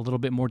has a little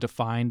bit more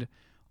defined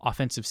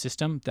offensive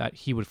system that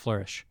he would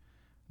flourish,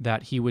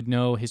 that he would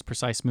know his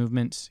precise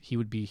movements, he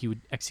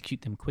would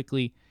execute them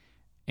quickly,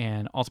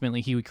 and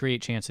ultimately he would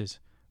create chances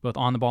both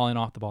on the ball and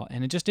off the ball.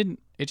 And it just didn't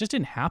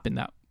happen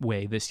that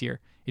way this year.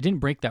 It didn't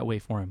break that way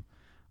for him.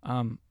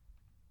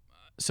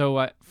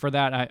 So for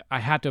that, I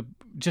had to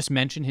just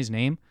mention his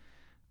name.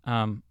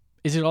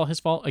 Is it all his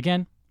fault?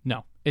 Again,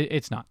 no,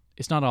 it's not.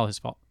 It's not all his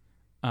fault.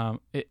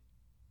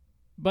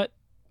 But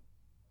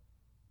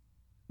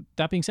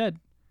that being said,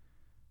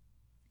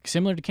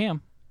 similar to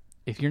Cam,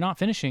 if you're not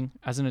finishing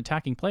as an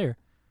attacking player,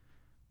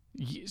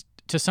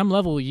 to some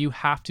level, you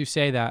have to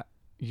say that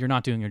you're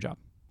not doing your job.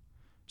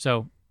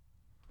 So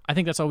I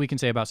think that's all we can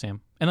say about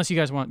Sam. Unless you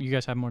guys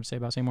have more to say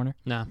about Sam Werner?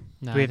 No,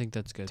 we I have think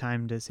that's good.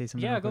 Time to say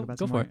something Yeah, real quick go about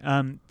for some it.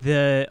 more.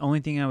 The only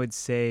thing I would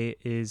say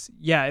is,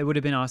 yeah, it would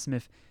have been awesome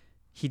if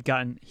he'd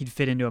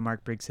fit into a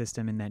Mark Briggs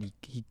system and that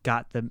he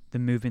got the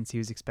movements he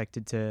was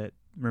expected to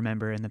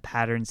remember and the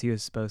patterns he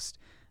was supposed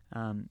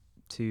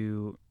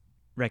to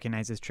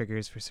recognize as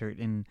triggers for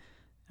certain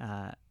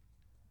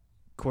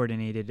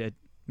coordinated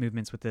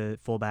movements with the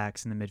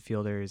fullbacks and the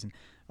midfielders and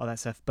all that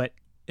stuff. But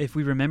if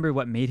we remember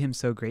what made him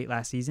so great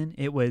last season,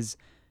 it was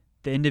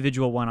the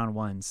individual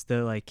one-on-ones.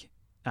 In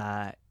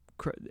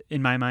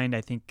my mind,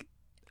 I think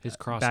His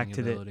crossing back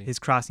to ability. his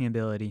crossing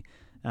ability.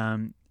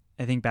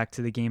 I think back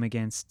to the game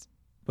against,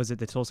 was it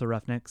the Tulsa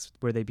Roughnecks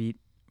where they beat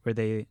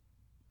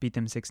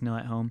them 6-0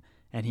 at home,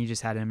 and he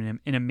just had an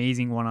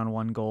amazing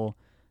one-on-one goal,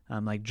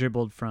 like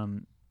dribbled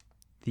from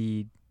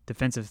the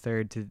defensive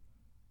third to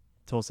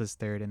Tulsa's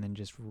third, and then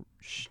just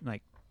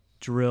like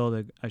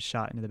drilled a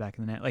shot into the back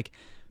of the net. Like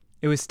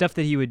it was stuff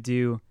that he would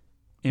do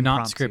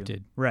Not impromptu.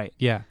 scripted. Right.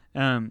 Yeah.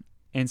 And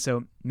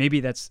so maybe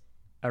that's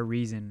a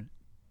reason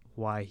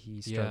why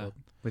he struggled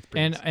with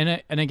Briggs.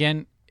 And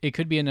again, it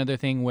could be another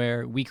thing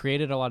where we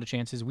created a lot of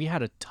chances. We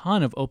had a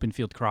ton of open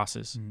field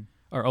crosses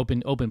or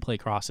open play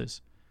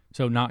crosses.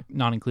 So not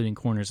including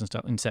corners and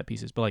stuff and set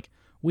pieces, but like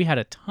we had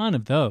a ton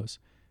of those,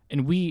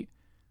 and we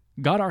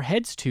got our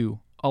heads to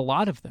a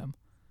lot of them,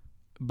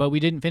 but we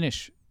didn't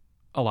finish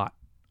a lot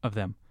of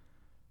them.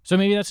 So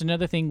maybe that's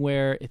another thing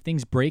where if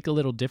things break a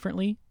little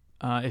differently,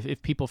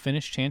 if people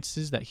finish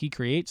chances that he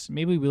creates,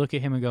 maybe we look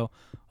at him and go,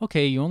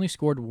 okay, you only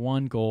scored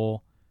 1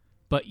 goal,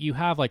 but you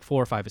have like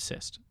 4 or 5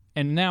 assists.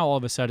 And now all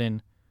of a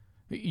sudden,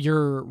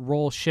 your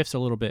role shifts a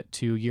little bit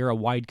to you're a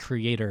wide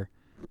creator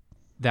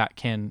that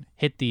can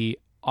hit the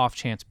off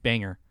chance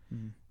banger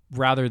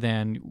rather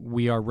than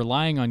we are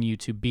relying on you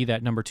to be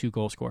that number 2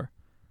 goal scorer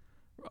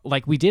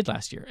like we did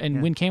last year.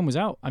 And when Cam was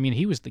out, I mean,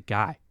 he was the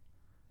guy.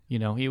 You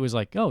know, he was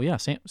like, oh, yeah,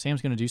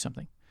 Sam's going to do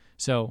something.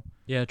 So,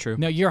 yeah, true.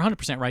 No, you're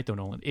 100% right, though,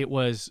 Nolan. It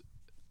was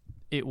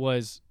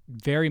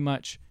very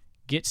much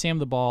get Sam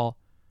the ball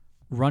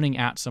running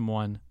at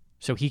someone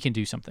so he can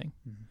do something.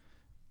 Mm-hmm.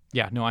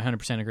 Yeah, no, I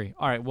 100% agree.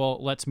 All right,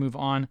 well, let's move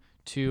on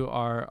to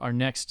our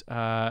next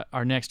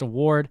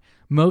award,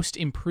 Most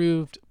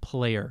Improved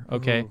Player.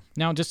 Okay,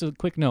 Now just a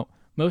quick note: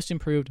 Most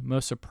Improved,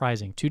 Most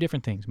Surprising. 2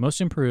 different things.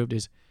 Most Improved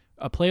is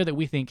a player that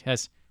we think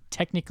has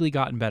technically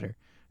gotten better.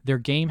 Their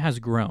game has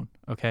grown.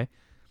 Okay,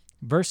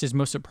 versus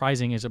Most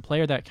Surprising is a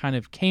player that kind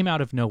of came out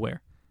of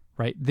nowhere.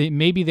 Right?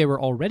 Maybe they were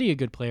already a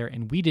good player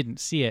and we didn't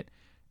see it,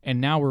 and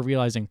now we're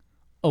realizing,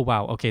 oh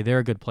wow, okay, they're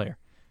a good player.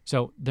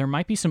 So there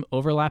might be some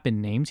overlap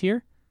in names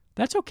here.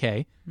 That's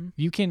okay.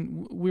 We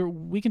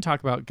can talk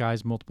about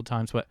guys multiple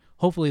times, but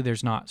hopefully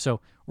there's not.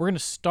 So we're going to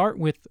start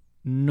with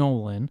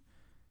Nolan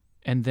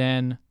and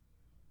then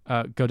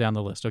go down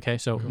the list, okay?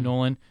 So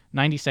Nolan,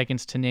 90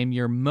 seconds to name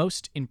your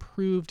most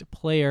improved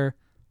player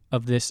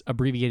of this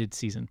abbreviated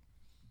season.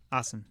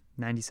 Awesome.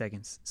 90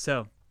 seconds.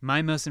 So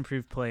my most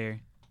improved player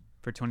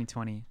for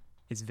 2020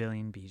 is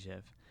Villian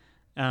Bijev.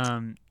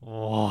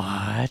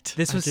 What?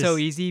 This was so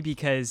easy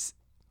because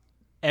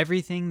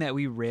everything that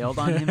we railed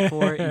on him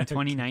for in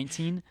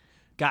 2019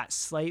 got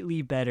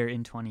slightly better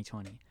in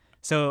 2020.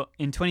 So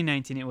in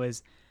 2019, it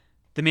was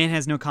the man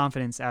has no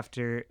confidence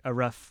after a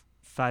rough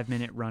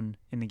 5-minute run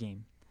in the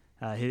game.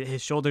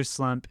 His shoulders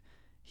slump,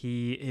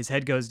 his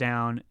head goes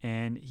down,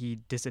 and he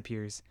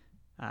disappears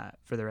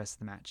for the rest of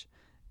the match.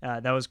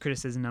 That was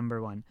criticism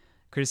number 1.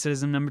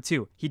 Criticism number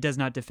 2, he does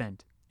not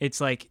defend. It's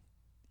like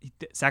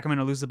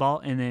Sacramento loses the ball,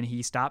 and then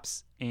he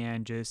stops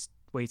and just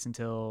waits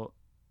until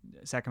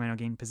Sacramento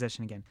gained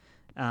possession again.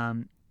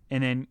 And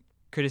then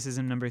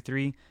criticism number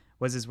 3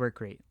 was his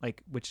work rate,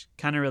 which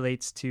kind of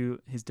relates to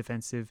his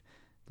defensive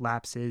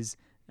lapses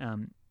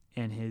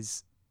and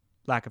his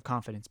lack of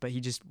confidence, but he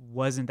just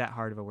wasn't that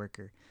hard of a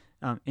worker.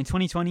 In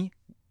 2020,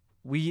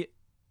 we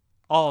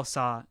all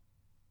saw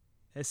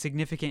a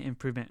significant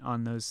improvement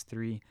on those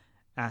 3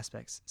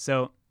 aspects.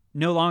 So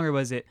no longer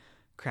was it,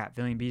 crap,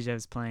 Villian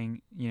Bijev's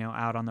playing,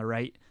 out on the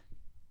right.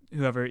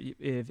 Whoever,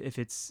 if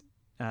it's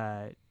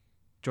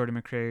Jordan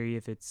McCrary,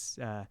 if it's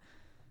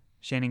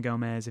Shannon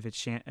Gomez, if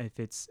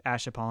it's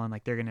Ash Apollon,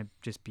 they're going to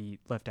just be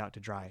left out to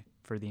dry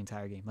for the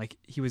entire game.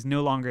 He was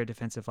no longer a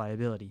defensive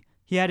liability.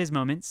 He had his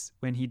moments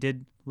when he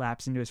did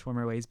lapse into his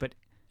former ways, but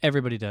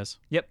everybody does.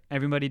 Yep,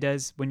 everybody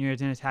does. When you're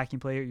an attacking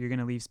player, you're going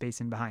to leave space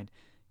in behind.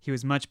 He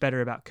was much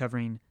better about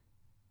covering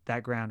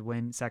that ground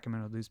when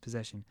Sacramento lose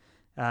possession.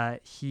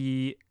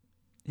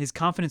 His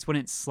confidence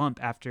wouldn't slump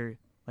after,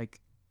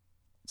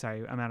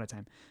 sorry, I'm out of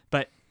time.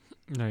 But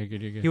no, you're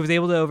good. He was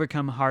able to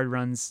overcome hard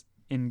runs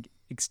in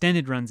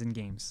extended runs in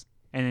games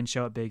and then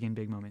show up big in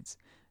big moments.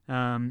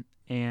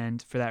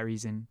 And for that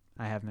reason,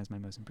 I have him as my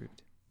most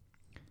improved.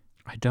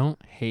 I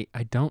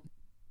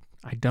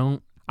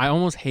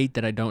almost hate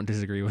that I don't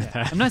disagree with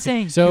that. I'm not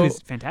saying so he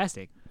was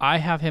fantastic. I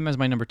have him as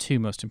my number 2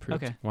 most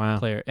improved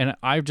player. And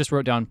I just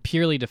wrote down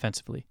purely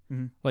defensively.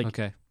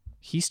 Mm-hmm.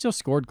 He still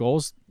scored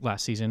goals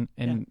last season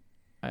and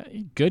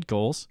good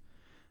goals.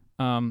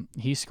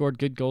 He scored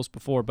good goals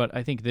before, but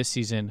I think this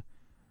season,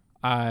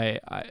 I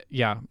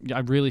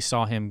really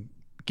saw him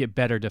get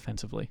better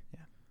defensively.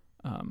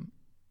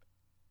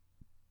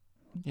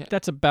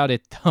 That's about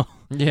it, though.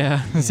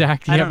 Yeah.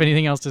 Zach, do you have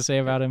anything else to say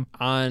about him?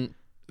 On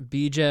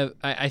Bijev,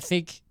 I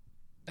think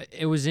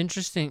it was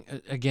interesting.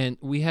 Again,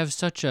 we had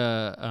such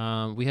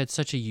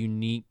a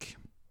unique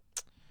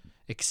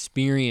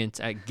experience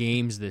at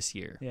games this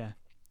year. Yeah.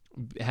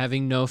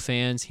 Having no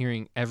fans,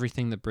 hearing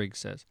everything that Briggs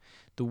says.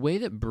 The way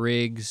that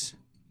Briggs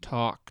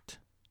talked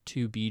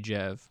to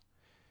Bijev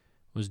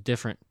was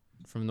different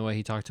from the way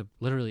he talked to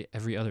literally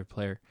every other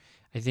player.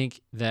 I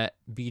think that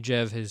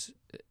Bijev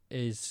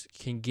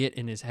can get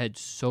in his head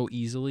so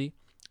easily,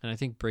 and I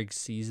think Briggs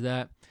sees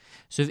that.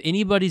 So if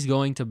anybody's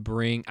going to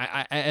bring,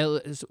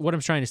 what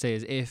I'm trying to say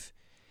is if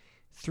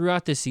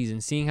throughout this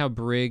season, seeing how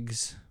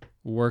Briggs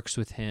works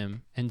with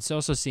him, and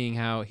also seeing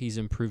how he's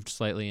improved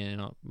slightly in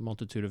a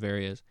multitude of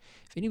areas,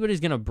 if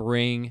anybody's going to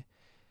bring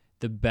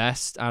the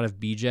best out of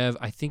Bijev,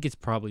 I think it's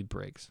probably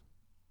Briggs.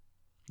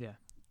 Yeah.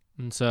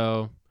 And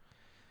so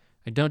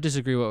I don't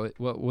disagree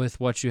with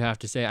what you have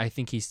to say. I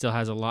think he still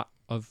has a lot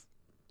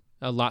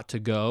to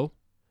go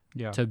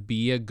to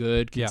be a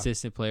good,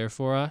 consistent player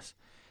for us.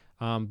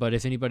 But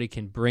if anybody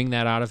can bring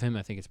that out of him,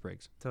 I think it's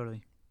Briggs.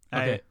 Totally.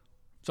 Okay.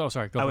 So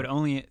sorry. Go I for would it.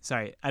 only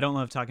I don't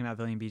love talking about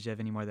Villian Bijev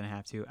any more than I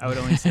have to. I would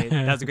only say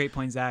that was a great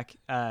point, Zach,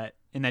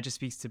 and that just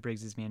speaks to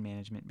Briggs' man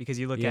management, because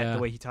you look at Yeah. the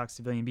way he talks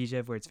to Villian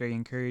Bijev, where it's very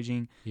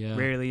encouraging. Yeah.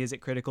 Rarely is it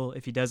critical.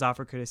 If he does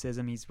offer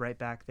criticism, he's right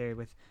back there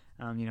with,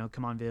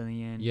 come on,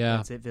 Villian. Yeah.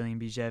 That's it,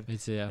 Villian Bijev.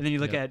 It's yeah. And then you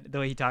look yeah. at the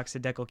way he talks to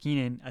Declan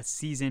Keenan, a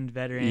seasoned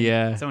veteran,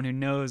 Yeah. someone who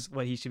knows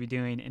what he should be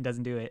doing and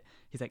doesn't do it.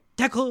 He's like,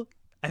 Declan.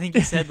 I think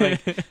he said,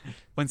 like,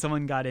 when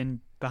someone got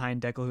in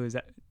behind Declan who was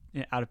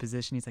out of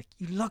position, he's like,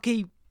 "You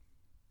lucky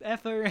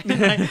effer."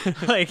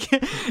 And like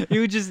he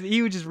would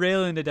just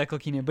rail into Declan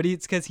Keenan, but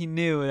it's because he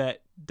knew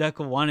that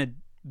Declan wanted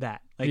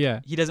that. Like, Yeah.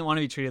 he doesn't want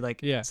to be treated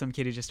like Yeah. some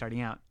kid who's just starting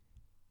out.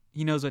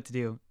 He knows what to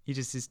do. He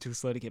just is too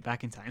slow to get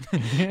back in time.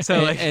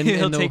 So like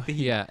he'll take the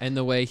heat. Yeah, and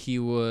the way he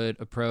would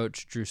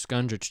approach Drew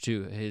Skundrich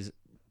too,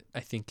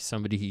 I think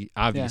somebody he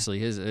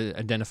obviously is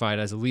identified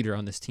as a leader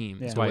on this team.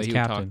 Yeah. The why way he's he would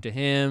captain. talk to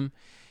him.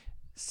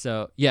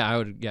 So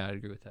I'd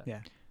agree with that.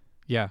 Yeah.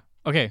 Yeah.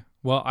 Okay.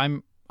 Well,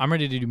 I'm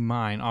ready to do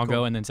mine. I'll Cool.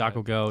 go and then Zach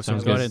will go. So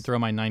Sounds go good. ahead and throw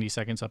my 90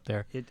 seconds up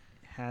there. It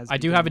has. I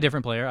do have a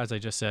different player, as I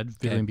just said.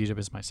 Villian Bijev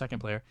is my second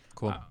player.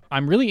 Cool.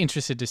 I'm really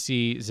interested to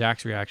see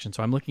Zach's reaction.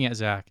 So I'm looking at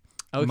Zach.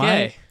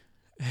 Okay.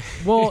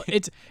 Well,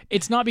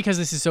 it's not because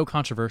this is so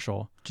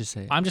controversial. Just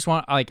say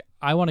it.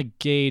 I want to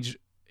gauge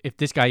if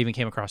this guy even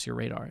came across your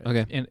radar.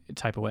 Okay. In a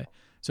type of way.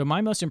 So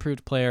my most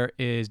improved player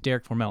is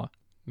Derek Formella.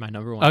 My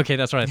number one. Okay,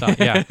 that's what I thought.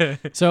 Yeah.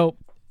 So,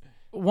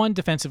 one,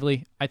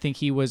 defensively, I think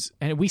he was,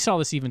 and we saw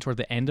this even toward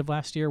the end of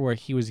last year, where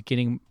he was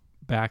getting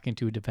back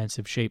into a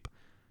defensive shape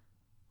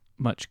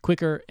much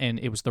quicker, and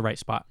it was the right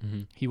spot.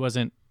 Mhm. He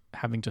wasn't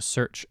having to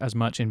search as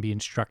much and be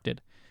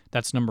instructed.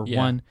 That's number Yeah,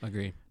 one.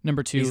 Agreed.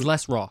 Number two, He's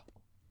less raw.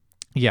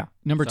 yeah.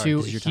 Number Sorry, two,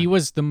 this is your he time.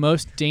 was the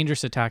most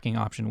dangerous attacking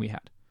option we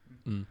had.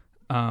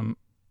 Mm.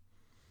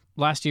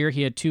 Last year,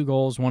 he had 2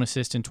 goals, 1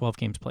 assist in 12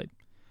 games played.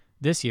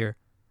 This year,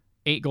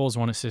 8 goals,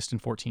 1 assist in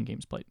 14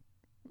 games played.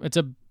 That's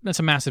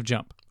a massive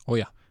jump. Oh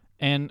yeah.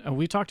 And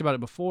we talked about it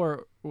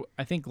before,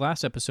 I think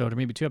last episode or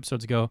maybe 2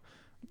 episodes ago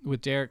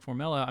with Derek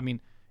Formella. I mean,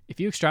 if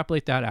you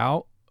extrapolate that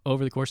out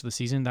over the course of the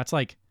season, that's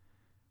like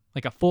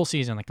a full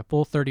season, like a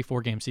full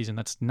 34-game season.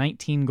 That's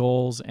 19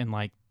 goals and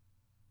like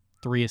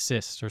 3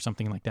 assists or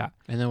something like that.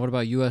 And then what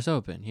about U.S.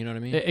 Open? You know what I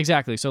mean?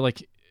 Exactly. So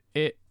like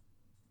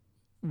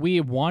we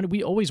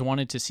always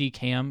wanted to see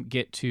Cam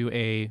get to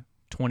a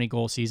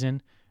 20-goal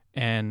season,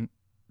 and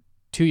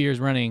 2 years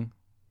running,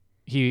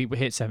 he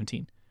hit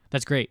 17.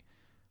 That's great.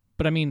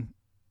 But I mean,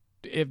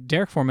 if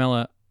Derek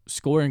Formella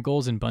scoring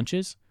goals in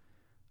bunches,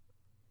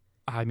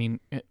 I mean,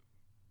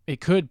 that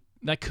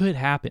could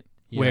happen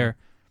Yeah. where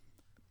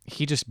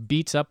he just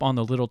beats up on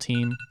the little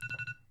team.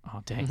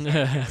 Oh dang!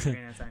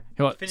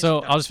 Well, Finish so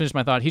it up. I'll just finish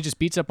my thought. He just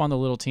beats up on the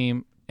little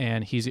team,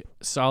 and he's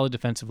solid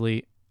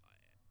defensively.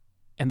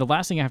 And the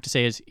last thing I have to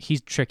say is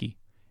he's tricky.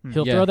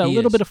 He'll Yeah, throw that he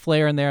little is. bit of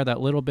flair in there, that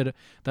little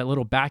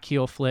back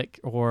heel flick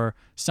or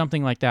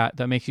something like that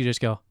makes you just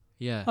go,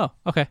 Yeah. oh,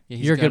 okay, Yeah,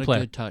 he's you're a got good player.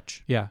 Good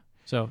touch. Yeah.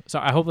 So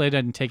I hopefully I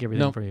didn't take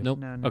everything Nope. for you. Nope.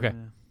 No, Okay.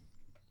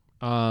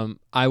 no.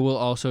 I will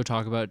also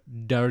talk about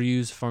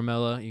Darius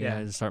Formella. You Yeah.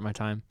 guys start my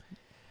time.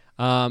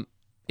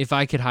 If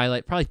I could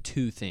highlight probably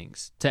 2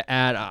 things to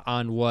add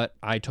on what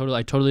I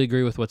totally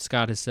agree with what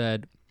Scott has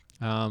said.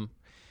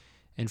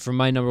 And for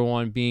my number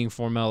one being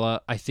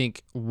Formella, I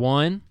think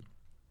one,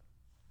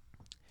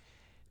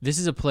 this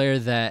is a player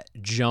that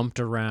jumped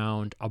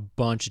around a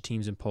bunch of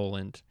teams in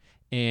Poland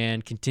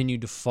and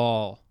continued to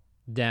fall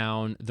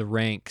down the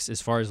ranks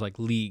as far as like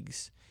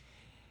leagues.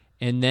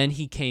 And then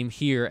he came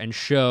here and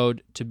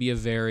showed to be a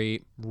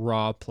very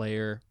raw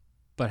player,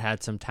 but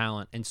had some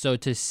talent. And so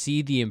to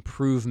see the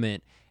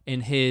improvement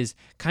in his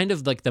kind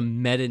of like the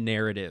meta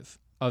narrative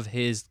of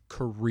his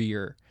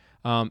career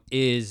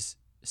is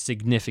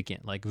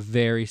significant, like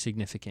very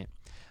significant.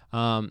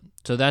 So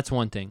that's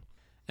one thing.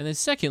 And then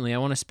secondly, I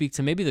want to speak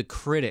to maybe the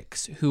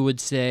critics who would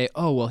say,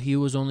 oh, well, he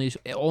was only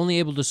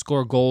able to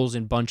score goals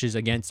in bunches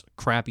against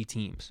crappy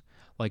teams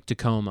like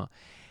Tacoma.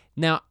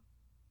 Now,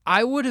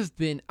 I would have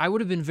been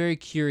very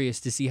curious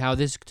to see how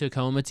this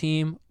Tacoma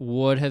team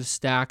would have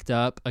stacked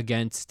up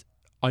against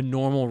a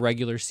normal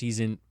regular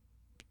season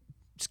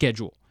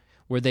schedule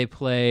where they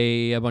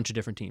play a bunch of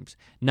different teams,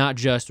 not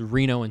just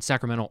Reno and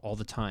Sacramento all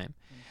the time.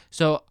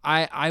 So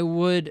I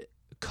would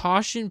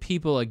caution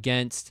people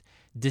against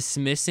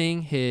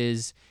dismissing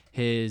his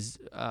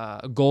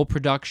goal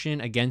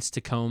production against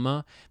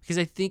Tacoma, because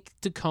I think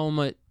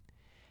Tacoma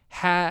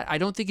I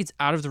don't think it's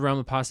out of the realm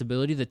of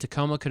possibility that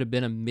Tacoma could have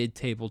been a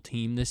mid-table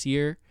team this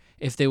year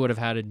if they would have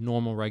had a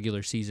normal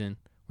regular season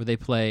where they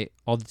play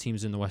all the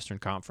teams in the Western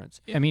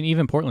Conference. I mean,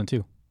 even Portland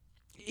too.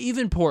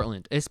 Even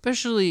Portland,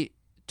 especially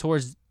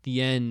towards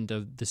the end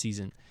of the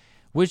season,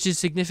 which is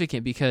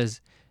significant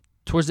because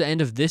towards the end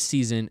of this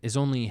season is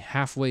only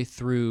halfway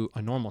through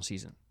a normal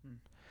season.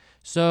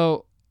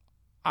 So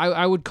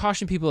I would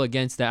caution people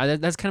against that.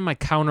 That's kind of my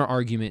counter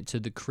argument to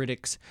the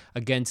critics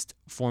against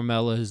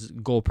Formella's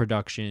goal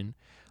production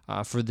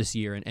for this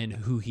year and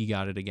who he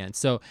got it against.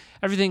 So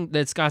everything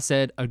that Scott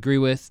said, agree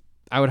with.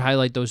 I would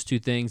highlight those 2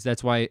 things.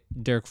 That's why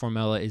Derek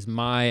Formella is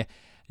my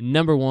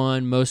number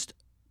one most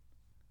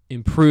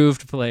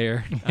improved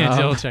player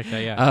Double check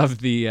that, yeah. of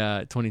the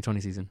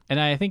 2020 season. And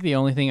I think the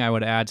only thing I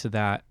would add to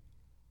that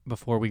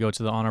before we go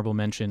to the honorable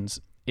mentions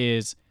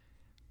is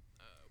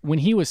when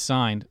he was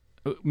signed.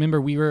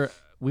 Remember, we were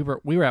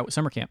at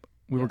summer camp.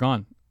 We were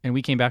gone, and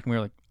we came back and we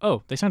were like,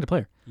 "Oh, they signed a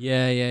player."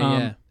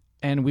 Yeah.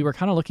 And we were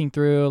kind of looking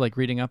through, like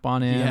reading up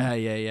on him.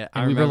 Yeah.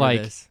 And we were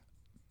like,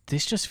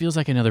 this just feels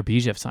like another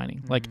Bijev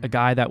signing, like a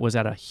guy that was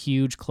at a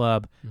huge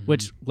club,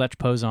 which Lech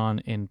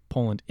Poznan in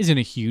Poland isn't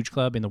a huge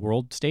club in the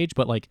world stage,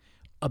 but like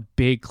a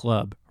big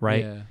club,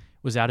 right? Yeah.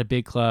 Was at a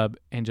big club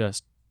and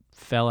just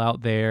fell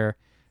out there,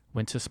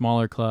 went to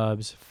smaller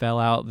clubs, fell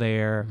out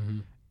there,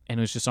 and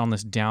was just on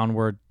this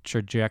downward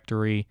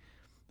trajectory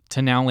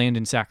to now land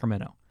in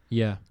Sacramento.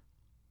 Yeah.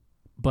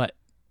 But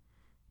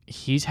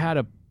he's had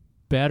a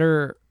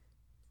better,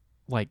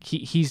 like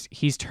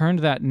he's turned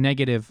that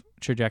negative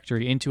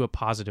trajectory into a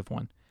positive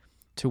one,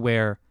 to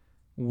where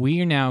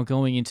we are now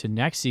going into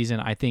next season.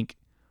 I think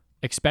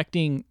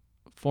expecting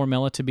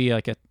Formella to be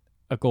like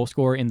a goal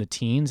scorer in the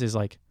teens is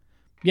like,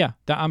 yeah,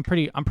 that I'm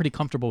pretty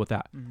comfortable with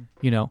that.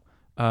 You know,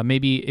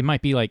 maybe it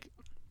might be like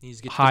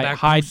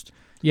high,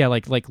 yeah,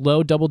 like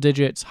low double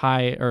digits,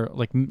 high or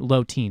like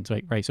low teens,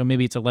 right? So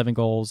maybe it's 11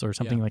 goals or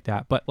something like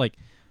that. But like,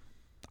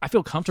 I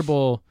feel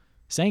comfortable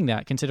saying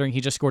that considering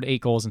he just scored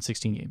 8 goals in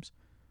 16 games.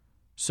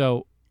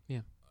 So yeah,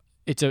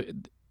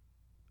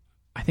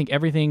 I think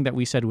everything that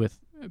we said with,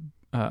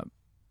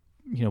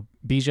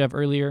 Bijev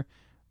earlier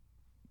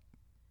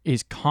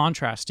is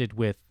contrasted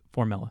with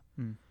Formella.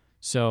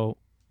 So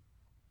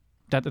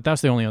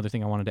that's the only other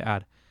thing I wanted to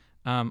add.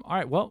 All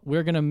right, well,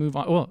 we're going to move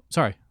on. Well,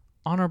 sorry,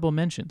 honorable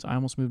mentions. I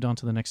almost moved on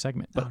to the next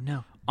segment. But Oh,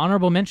 no.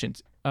 honorable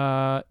mentions.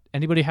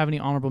 Anybody have any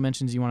honorable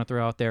mentions you want to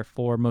throw out there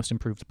for most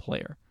improved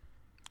player?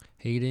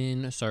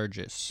 Hayden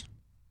Sargis,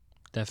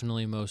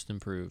 definitely most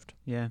improved.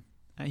 Yeah.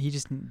 He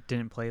just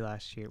didn't play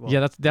last year. Well,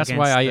 Yeah, that's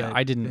why against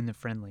I didn't. in the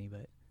friendly,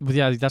 but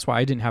Yeah, that's why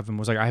I didn't have him.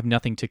 Was like I have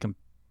nothing to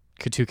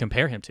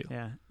compare him to.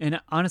 yeah. And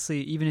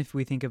honestly, even if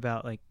we think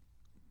about like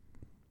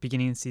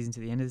beginning of the season to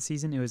the end of the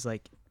season, it was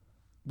like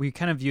we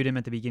kind of viewed him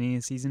at the beginning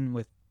of the season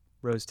with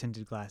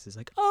rose-tinted glasses,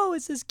 like, oh,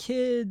 it's this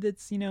kid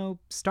that's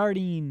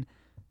starting,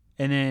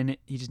 and then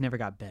he just never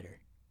got better.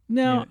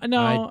 No,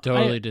 I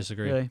totally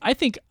disagree. Really? I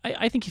think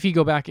if you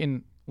go back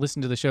and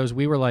listen to the shows,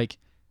 we were like,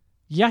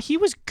 yeah, he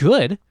was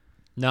good.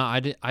 No,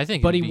 I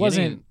think, But in he the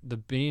wasn't- the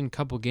beginning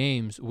couple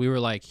games. We were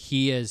like,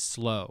 he is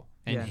slow,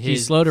 and Yeah. his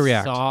He's slow to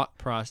react. Thought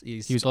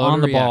process. He was on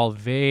the ball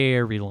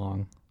very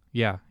long.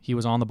 Yeah, he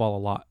was on the ball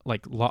a lot,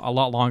 like a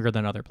lot longer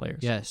than other players.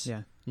 Yes.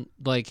 Yeah.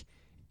 Like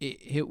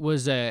it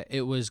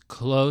was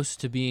close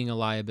to being a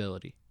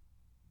liability.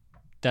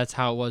 That's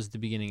how it was at the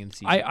beginning of the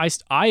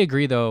season. I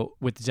agree though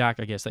with Zach.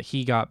 I guess that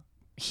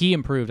he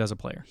improved as a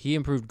player. He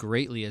improved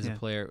greatly as a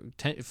player.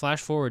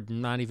 Flash forward,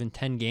 not even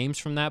 10 games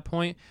from that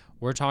point,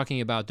 we're talking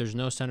about there's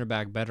no center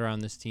back better on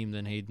this team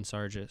than Hayden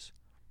Sargis.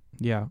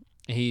 Yeah,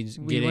 He's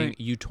getting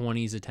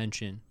U20's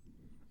attention.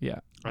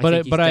 yeah. I But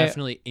think he's I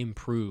definitely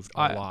improved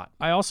a lot.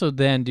 I also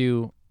then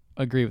do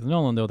agree with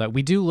Nolan though that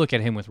we do look at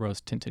him with rose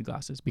tinted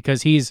glasses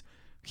because he's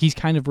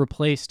kind of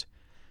replaced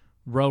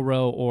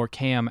Roro or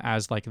Cam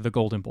as like the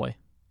golden boy.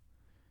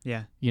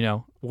 Yeah.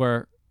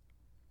 Where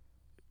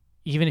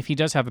even if he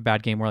does have a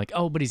bad game, we're like,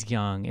 oh, but he's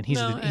young and he's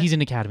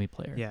an academy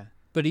player. Yeah.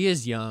 But he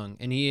is young,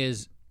 and he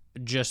is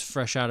just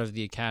fresh out of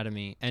the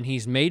academy, and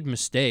he's made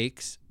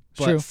mistakes.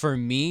 But True. for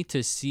me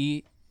to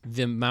see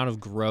the amount of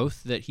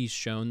growth that he's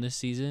shown this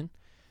season,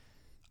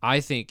 I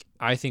think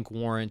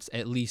warrants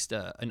at least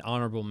an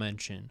honorable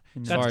mention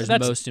as far as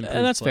most improved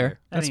that's player. fair.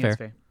 That's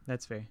fair.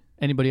 That's fair.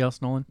 Anybody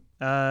else, Nolan?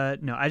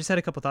 No, I just had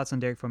a couple thoughts on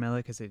Derek Formella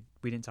because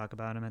we didn't talk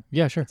about him at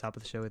Yeah, sure. the top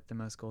of the show with the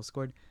most goals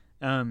scored.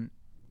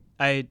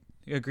 I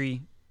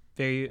agree,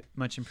 very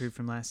much improved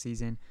from last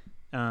season.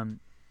 I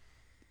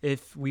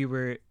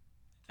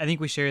think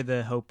we share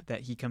the hope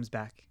that he comes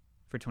back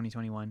for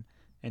 2021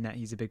 and that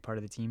he's a big part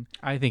of the team.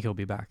 I think he'll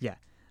be back. Yeah.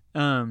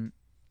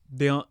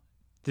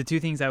 The two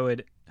things I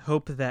would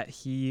hope that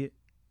he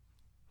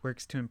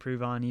works to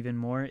improve on even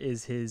more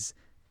is his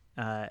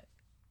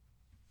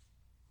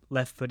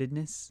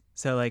left-footedness.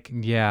 So like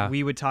Yeah.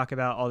 we would talk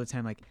about all the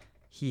time, like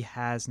he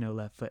has no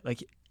left foot.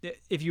 Like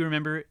if you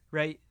remember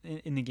right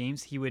in the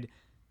games, he would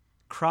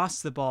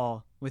cross the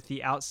ball with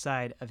the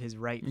outside of his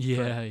right foot.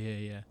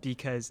 Yeah.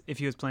 Because if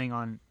he was playing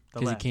on the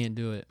Because he left, can't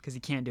do it. because he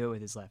can't do it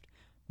with his left.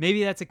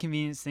 Maybe that's a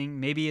convenience thing.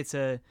 Maybe it's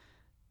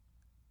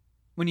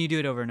when you do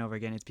it over and over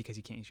again, it's because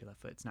you can't use your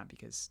left foot. It's not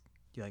because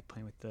you like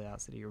playing with the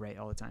outside of your right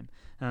all the time.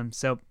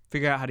 So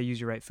figure out how to use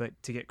your right foot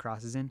to get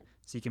crosses in,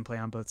 so you can play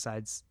on both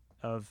sides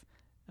of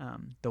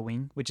the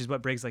wing, which is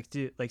what Briggs likes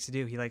to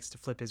do. He likes to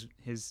flip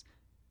his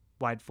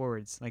wide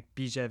forwards, like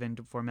Bijev and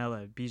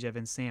Formella. Bijev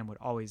and Sam would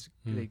always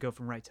they go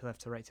from right to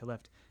left to right to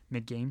left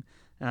mid game.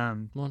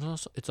 Well,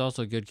 it's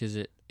also good because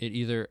it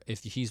either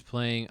if he's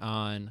playing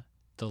on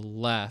the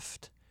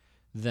left,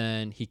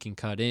 then he can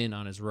cut in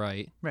on his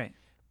right. Right.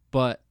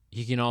 But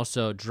he can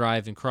also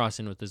drive and cross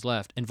in with his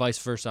left, and vice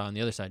versa on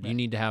the other side. You Right.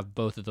 need to have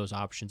both of those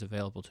options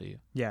available to you,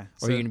 Yeah. or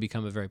so- you're going to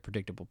become a very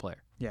predictable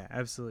player. Yeah,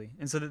 absolutely.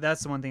 And so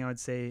that's the one thing I would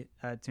say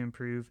to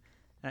improve,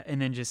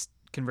 and then just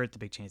convert the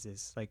big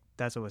chances. Like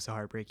that's what was so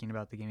heartbreaking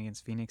about the game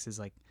against Phoenix is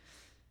like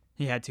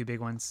he had two big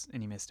ones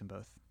and he missed them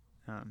both,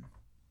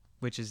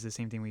 which is the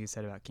same thing we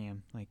said about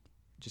Cam. Like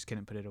just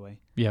couldn't put it away.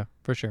 Yeah,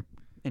 for sure.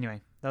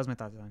 Anyway, that was my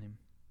thoughts on him.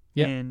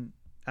 Yeah. And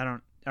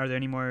are there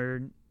any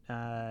more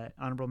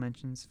honorable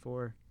mentions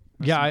for?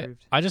 Most Yeah,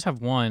 improved? I just have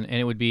one, and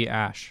it would be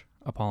Ash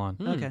Apollon.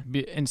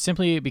 Okay. And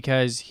simply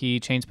because he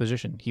changed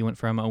position. He went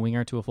from a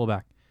winger to a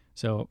fullback.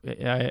 So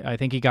I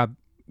think he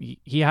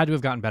had to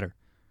have gotten better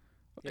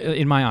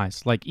in my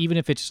eyes. Like, even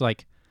if it's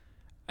like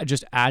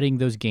just adding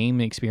those game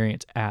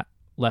experience at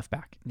left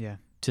back Yeah.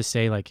 to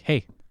say like,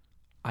 hey,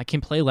 I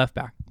can play left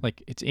back.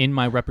 Like, it's in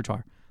my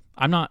repertoire.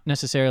 I'm not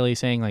necessarily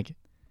saying like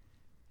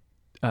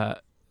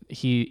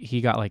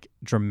he got like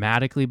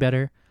dramatically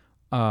better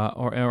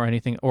or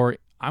anything, or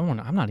I'm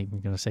not even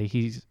going to say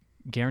he's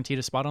guaranteed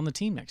a spot on the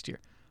team next year.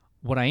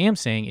 What I am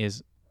saying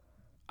is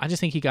I just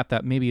think he got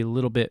that maybe a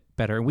little bit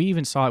better. And we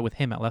even saw it with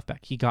him at left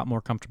back. He got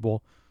more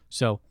comfortable.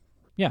 So,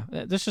 yeah,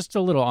 that's just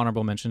a little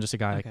honorable mention, just a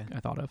guy Okay. I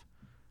thought of.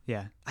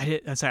 Yeah,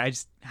 I'm sorry. I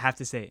just have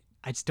to say,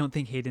 I just don't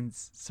think Hayden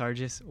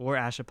Sargis or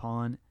Ash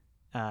Apollon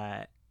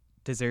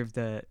deserve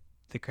the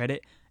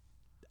credit.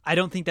 I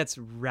don't think that's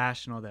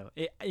rational, though.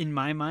 In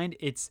my mind,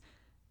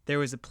 there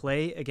was a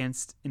play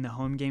in the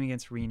home game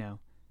against Reno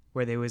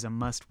where there was a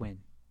must-win,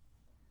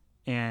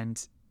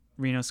 and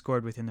Reno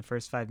scored within the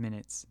first 5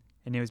 minutes,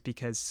 and it was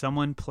because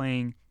someone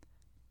playing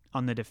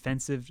on the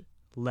defensive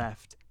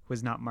left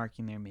was not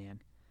marking their man,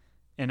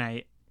 and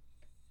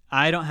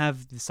I don't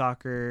have the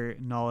soccer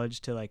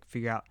knowledge to like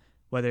figure out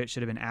whether it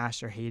should have been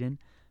Ash or Hayden,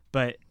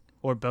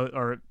 or both,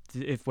 or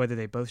if whether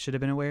they both should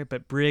have been aware.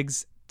 But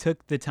Briggs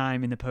took the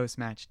time in the post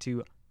match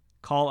to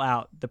call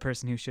out the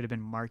person who should have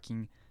been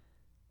marking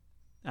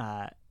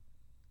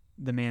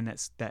the man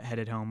that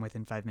headed home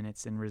within 5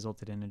 minutes and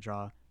resulted in a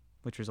draw,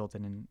 which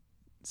resulted in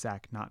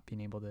Zach not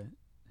being able to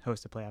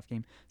host a playoff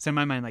game. So in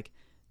my mind, like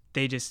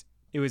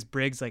it was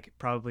Briggs like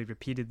probably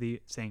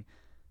repeatedly saying,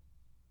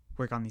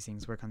 work on these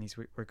things, work on these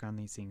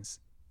things,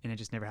 and it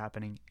just never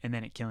happening, and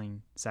then it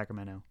killing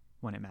Sacramento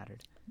when it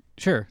mattered.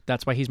 Sure,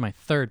 that's why he's my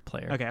third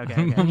player.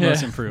 Okay.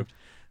 Most improved.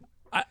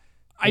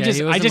 I Yeah, just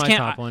he wasn't my can't.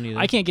 top one either.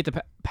 I can't get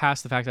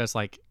past the fact that it's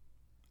like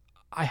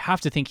I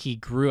have to think he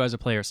grew as a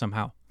player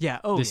somehow Yeah.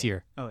 this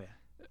year. Oh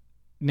yeah.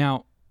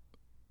 Now,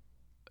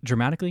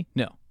 dramatically,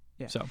 no.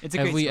 Yeah. So it's a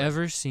Have great we story.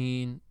 ever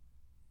seen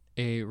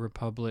a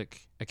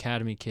Republic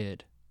Academy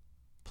kid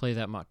play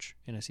that much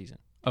in a season?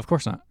 of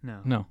course not.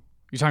 No. No,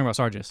 you're talking about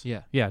Sargis.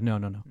 Yeah. Yeah. No.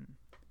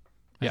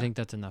 I Yeah. think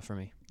that's enough for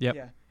me. Yep.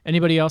 Yeah.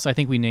 Anybody else? I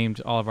think we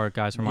named all of our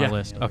guys from our Yeah.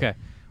 list. Yeah. Okay.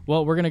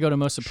 Well, we're gonna go to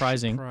most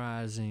surprising.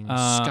 Surprising.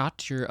 Uh,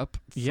 Scott, you're up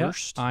Yeah,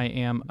 first. I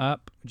am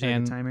up. Would you like a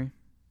And timer?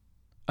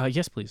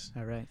 yes, please.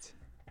 All right.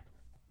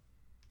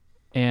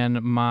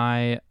 And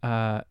my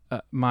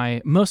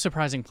my most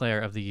surprising player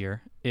of the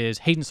year is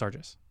Hayden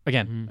Sargis.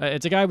 Again, Mhm.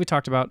 it's a guy we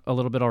talked about a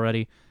little bit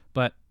already,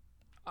 but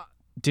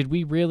did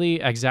we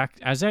really as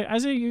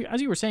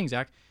you were saying,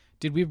 Zach?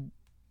 Did we,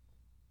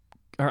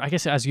 or I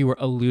guess as you were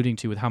alluding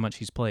to with how much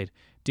he's played,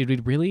 did we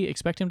really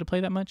expect him to play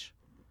that much?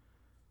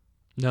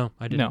 No,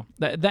 I didn't.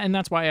 No, and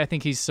that's why I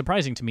think he's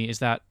surprising to me is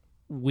that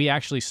we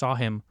actually saw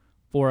him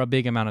for a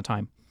big amount of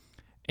time,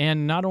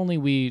 and not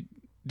only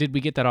did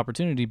we get that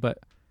opportunity, but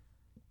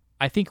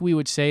I think we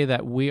would say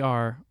that we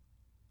are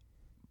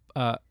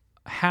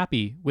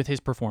happy with his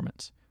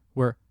performance.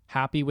 We're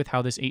happy with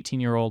how this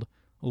 18-year-old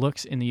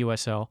looks in the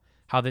USL,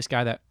 how this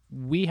guy that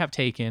we have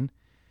taken,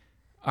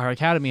 our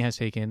academy has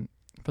taken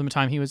from the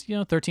time he was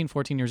 13,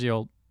 14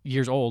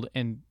 years old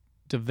and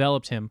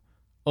developed him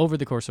over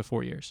the course of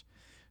 4 years.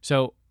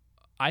 So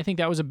I think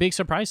that was a big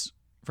surprise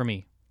for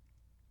me.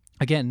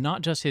 Again,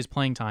 not just his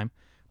playing time,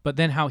 but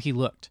then how he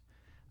looked.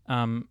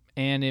 And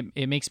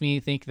it makes me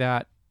think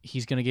that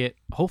he's going to get,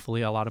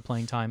 hopefully, a lot of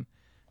playing time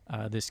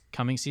this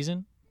coming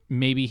season.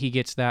 Maybe he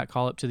gets that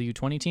call up to the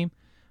U20 team.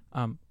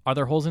 Are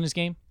there holes in his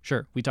game?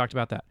 Sure, we talked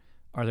about that.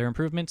 Are there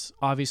improvements,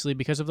 obviously,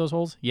 because of those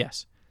holes?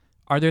 Yes.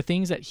 Are there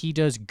things that he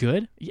does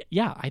good?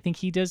 Yeah, I think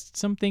he does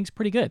some things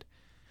pretty good.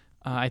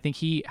 I think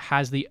he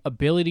has the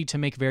ability to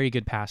make very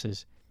good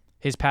passes.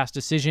 His pass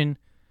decision,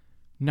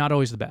 not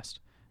always the best.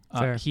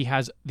 Fair. He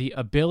has the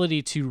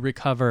ability to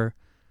recover,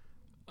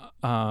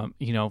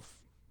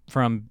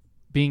 from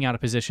being out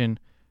of position,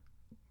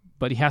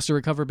 but he has to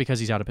recover because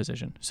he's out of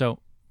position. So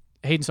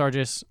Hayden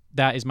Sargis,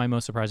 that is my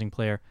most surprising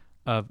player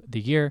of the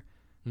year.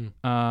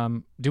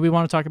 Do we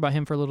want to talk about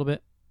him for a little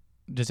bit?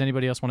 Does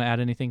anybody else want to add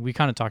anything? We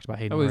kind of talked about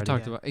Hayden We've already.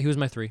 talked about. He was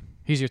my 3.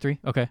 He's your 3?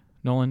 Okay.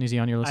 Nolan, is he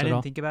on your list I at all?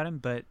 didn't think about him,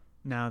 but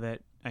now that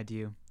I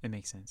do, it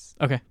makes sense.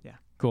 Okay. Yeah.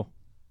 Cool.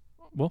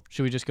 Well,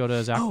 should we just go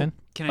to Zach then?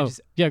 Can I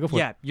just? Yeah, go for it.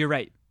 Yeah, you're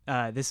right.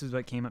 This is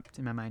what came up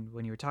in my mind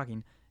when you were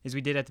talking. Is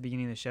we did at the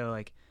beginning of the show,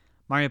 like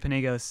Mario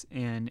Panagos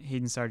and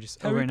Hayden Sargis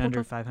Harry over and Potter.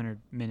 under 500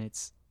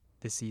 minutes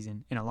this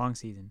season in a long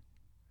season,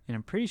 and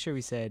I'm pretty sure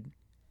we said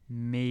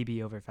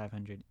maybe over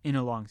 500 in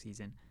a long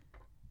season,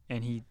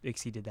 and he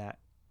exceeded that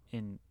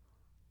in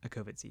a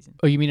COVID season.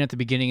 Oh, you mean at the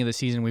beginning of the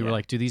season we were Yeah.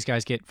 like, do these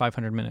guys get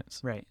 500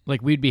 minutes? Right.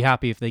 Like, we'd be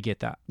happy if they get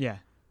that. Yeah.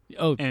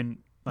 Oh, And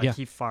like Yeah.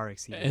 he far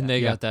exceeded And that. they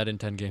Yeah. got that in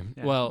 10 games.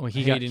 Yeah. Well, Well,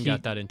 Hayden he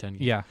got that in 10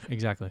 games. yeah,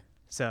 exactly.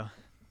 So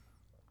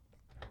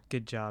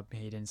good job,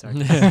 Hayden.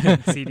 Sorry for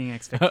exceeding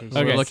expectations.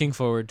 We're Okay. looking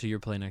forward to your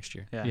play next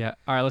year. Yeah.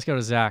 All right, let's go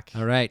to Zach.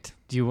 All right.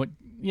 Do you want?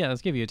 Yeah,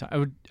 let's give you a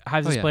time.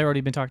 Has this yeah. player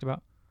already been talked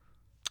about?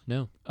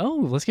 No. Oh,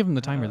 let's give him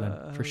the timer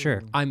then, for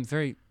sure. I'm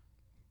very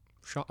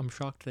I'm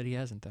shocked that he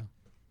hasn't, though.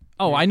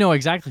 Oh, I know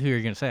exactly who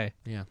you're gonna say.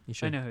 Yeah, you I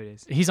should. know who it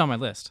is. He's on my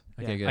list.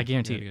 Okay, Yeah. good. I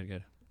guarantee good, you. Good,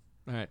 good.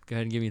 All right, go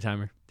ahead and give me a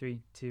timer. 3,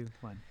 2,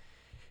 1.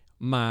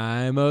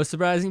 My most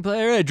surprising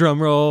player,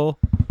 drum roll,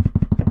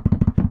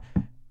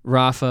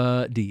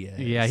 Rafa Diaz.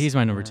 Yeah, he's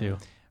my number 2.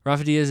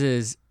 Rafa Diaz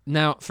is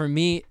now for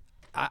me.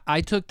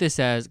 I took this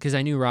as because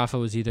I knew Rafa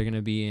was either going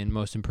to be in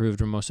most improved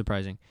or most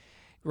surprising.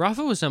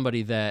 Rafa was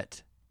somebody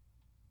that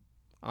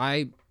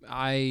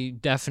I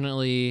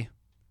definitely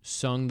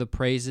sung the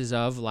praises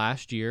of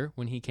last year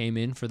when he came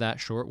in for that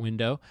short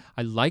window.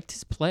 I liked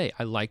his play.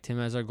 I liked him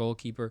as our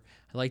goalkeeper.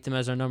 I liked him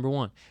as our number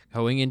 1.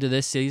 Going into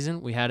this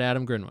season, we had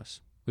Adam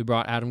Grinwis. We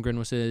brought Adam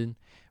Grinwis in.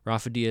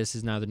 Rafa Diaz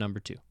is now the number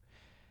 2.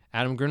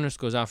 Adam Grinwis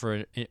goes out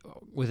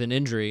with an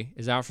injury,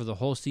 is out for the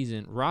whole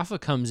season. Rafa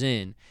comes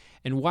in,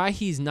 and why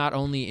he's not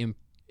only an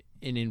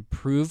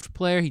improved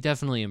player, he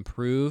definitely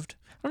improved.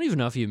 I don't even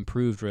know if he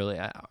improved really,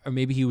 or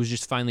maybe he was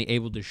just finally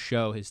able to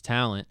show his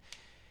talent.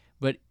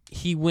 But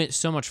he went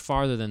so much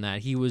farther than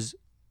that. He was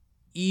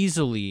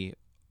easily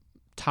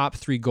top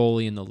 3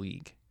 goalie in the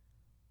league.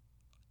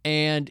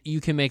 And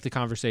you can make the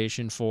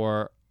conversation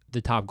for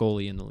the top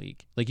goalie in the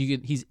league. Like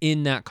he's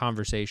in that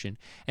conversation.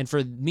 And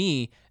for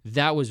me,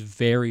 that was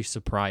very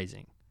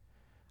surprising.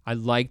 I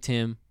liked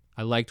him.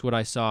 I liked what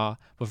I saw.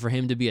 But for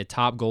him to be a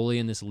top goalie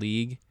in this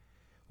league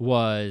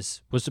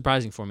was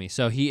surprising for me.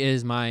 So he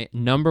is my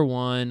number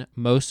 1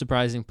 most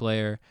surprising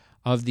player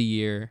of the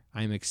year.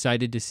 I'm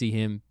excited to see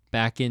him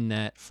back in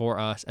net for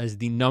us as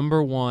the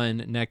number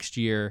 1 next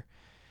year.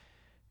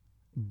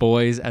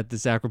 Boys at the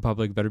Sac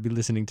Republic better be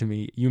listening to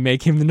me. You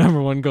make him the number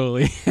 1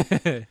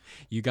 goalie.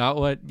 You got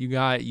what you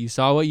got. You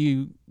saw what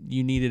you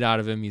needed out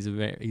of him. He's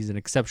an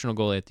exceptional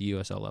goalie at the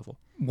USL level.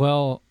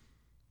 Well,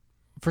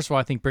 first of all,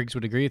 I think Briggs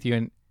would agree with you.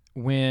 And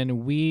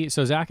when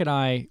Zach and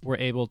I were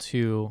able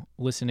to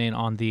listen in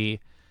on the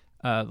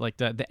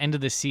the end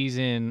of the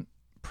season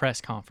press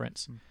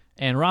conference,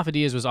 and Rafa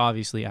Diaz was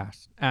obviously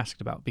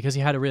asked about because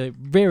he had a really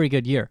very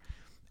good year.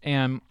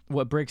 And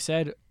what Briggs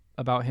said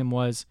about him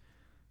was,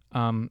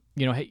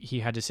 he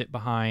had to sit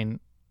behind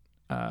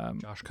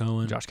Josh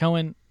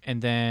Cohen,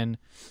 and then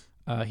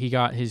he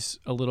got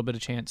a little bit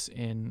of chance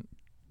in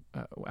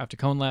after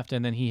Cohen left,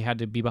 and then he had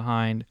to be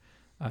behind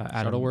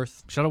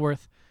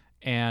Shuttleworth,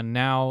 and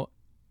now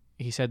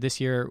he said this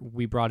year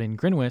we brought in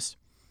Grinwis,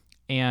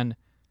 and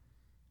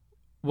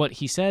what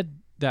he said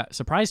that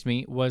surprised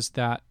me was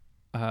that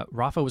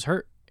Rafa was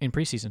hurt in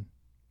preseason.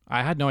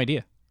 I had no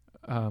idea,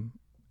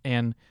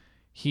 and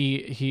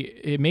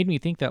it made me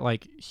think that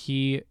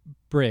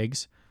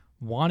Briggs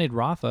wanted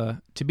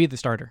Rafa to be the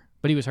starter,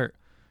 but he was hurt.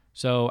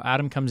 So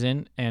Adam comes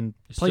in and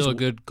plays still a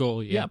good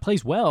goal. Yeah,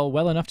 plays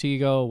well enough to you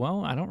go,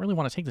 well, I don't really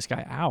want to take this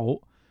guy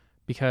out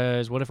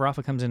because what if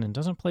Rafa comes in and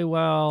doesn't play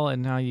well,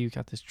 and now you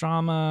got this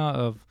drama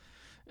of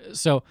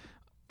so.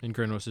 And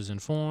Grinwis is in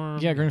form.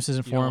 Yeah, Grinwis is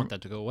in You form. don't want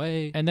that to go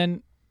away. And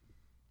then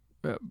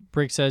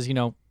Briggs says,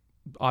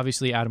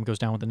 obviously Adam goes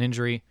down with an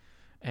injury,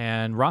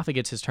 and Rafa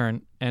gets his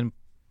turn and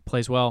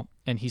plays well.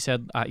 And he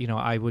said,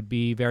 I would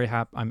be very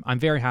happy. I'm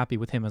very happy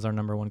with him as our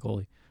number 1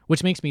 goalie,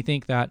 which makes me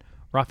think that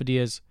Rafa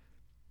Diaz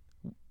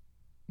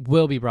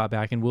will be brought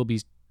back and will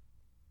be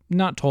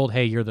not told,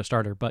 hey, you're the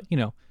starter, but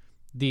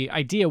the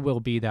idea will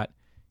be that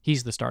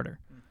he's the starter.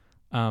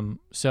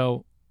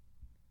 So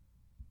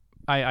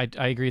I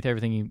agree with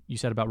everything you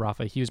said about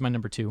Rafa. He was my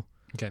number 2.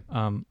 Okay.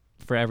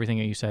 For everything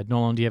that you said.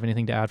 Nolan, do you have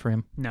anything to add for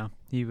him? No,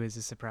 he was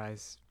a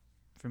surprise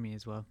for me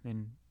as well,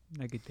 and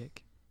a good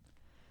pick.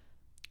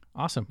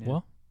 Awesome. Yeah.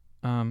 Well,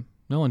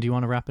 Nolan, do you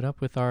want to wrap it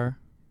up with our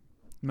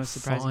Most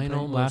surprising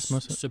Final player? last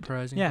most most-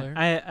 surprising Yeah,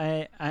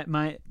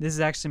 player. this is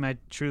actually my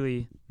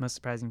truly most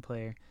surprising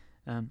player.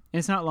 And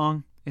it's not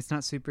long, it's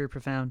not super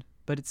profound,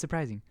 but it's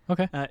surprising.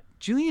 Okay.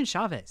 Julian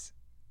Chavez.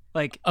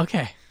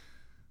 Okay.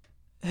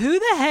 Who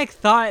the heck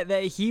thought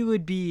that he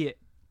would be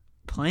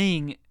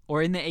playing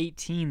or in the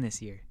 18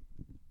 this year?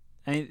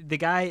 The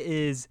guy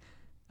is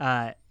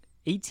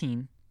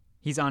 18.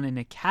 He's on an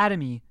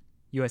academy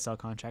USL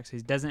contract, so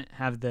he doesn't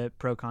have the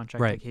pro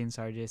contract Right. like Hayden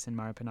Sargis and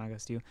Mario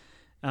Panagos do.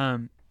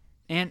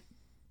 And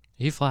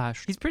He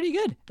flashed. he's pretty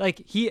good.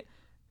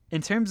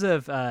 In terms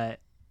of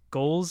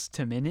goals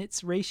to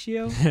minutes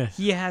ratio,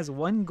 he has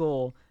 1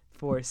 goal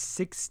for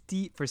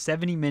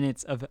 70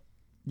 minutes of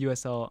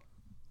USL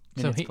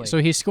minutes played. So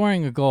he's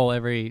scoring a goal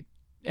every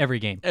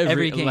game.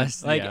 Every game.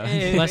 Less,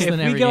 yeah. Less than if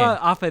every we go game.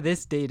 off of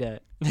this data,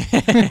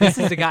 this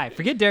is the guy.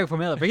 Forget Derek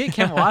Pomelo. Forget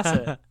Ken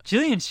Wassa.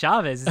 Julian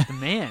Chavez is the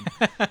man.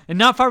 And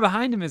not far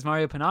behind him is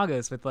Mario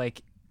Panagos with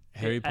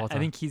Harry Potter. I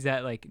think he's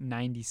at like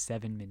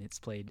 97 minutes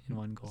played in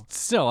one goal.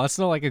 Still, that's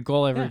still like a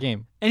goal every Yeah.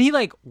 game. And he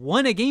like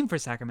won a game for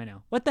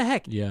Sacramento. What the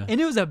heck? Yeah. And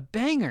it was a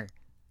banger.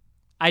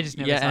 I just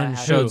never saw Yeah, and it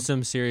happen. showed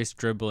some serious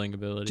dribbling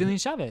ability. Julian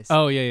Chavez.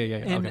 Oh yeah.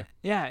 And Okay.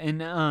 yeah,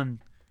 and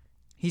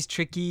he's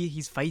tricky,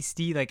 he's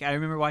feisty. Like I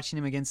remember watching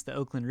him against the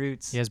Oakland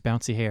Roots. He has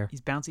bouncy hair.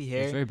 He's bouncy He's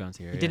hair. very bouncy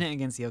here. He didn't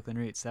against the Oakland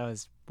Roots. That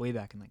was way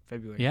back in like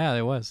February. Yeah,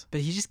 it was.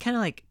 But he's just kind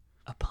of like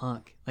a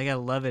punk. Like I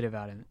love it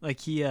about him. Like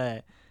he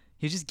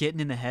was just getting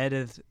in the head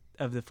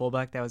of the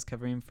fullback that was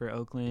covering him for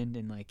Oakland,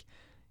 and like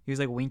he was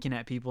like winking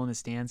at people in the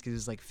stands because it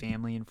was like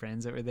family and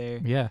friends that were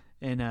there. Yeah.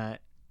 And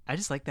I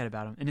just like that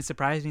about him. And it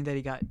surprised me that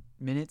he got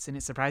minutes, and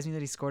it surprised me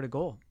that he scored a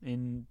goal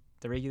in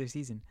the regular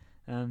season.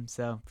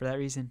 So for that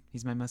reason,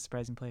 he's my most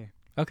surprising player.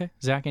 Okay.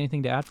 Zach,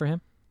 anything to add for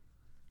him?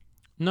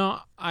 No,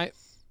 I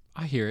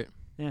hear it.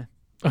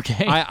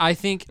 Okay. I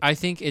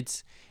think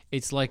it's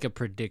like a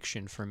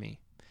prediction for me.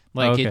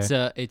 Like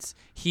Okay. it's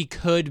he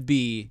could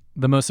be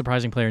the most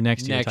surprising player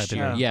next year. next type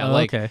year. of thing. Yeah, Oh,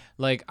 like okay.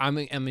 like I'm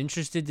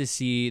interested to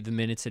see the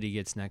minutes that he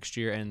gets next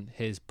year and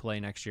his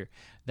play next year.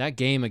 That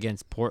game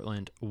against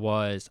Portland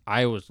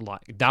I was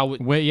like that was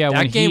Wait, yeah. that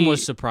when game he-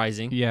 was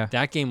surprising. Yeah.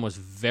 That game was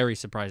very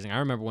surprising. I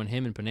remember when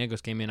him and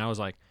Panagos came in, I was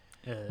like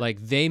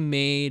they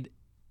made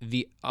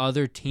the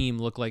other team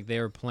look like they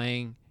were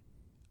playing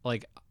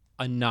like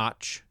a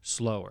notch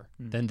slower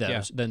than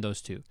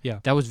those two.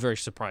 Yeah. That was very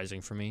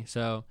surprising for me.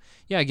 So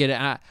yeah, I get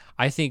it.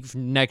 I think for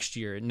next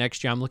year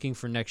I'm looking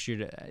for next year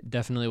to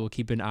definitely will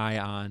keep an eye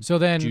on So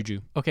then,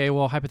 Juju. okay,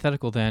 well,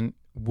 hypothetical then,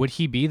 would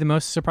he be the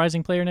most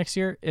surprising player next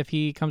year if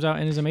he comes out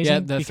and is amazing? Yeah,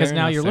 because fair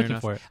now enough, you're fair looking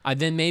enough. for it.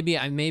 Then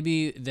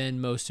maybe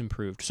then most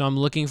improved. So I'm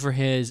looking for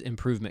his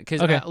improvement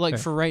because Okay, like fair.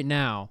 for right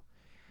now,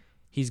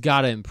 he's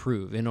got to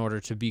improve in order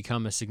to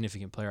become a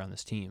significant player on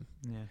this team.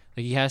 Yeah.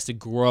 Like he has to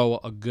grow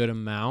a good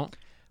amount,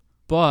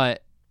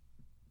 but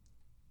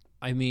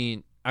I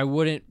mean, I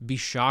wouldn't be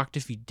shocked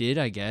if he did.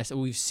 I guess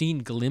we've seen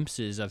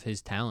glimpses of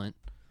his talent.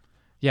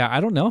 Yeah, I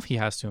don't know if he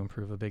has to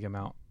improve a big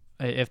amount.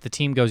 If the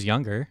team goes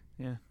younger.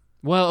 Yeah.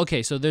 Well,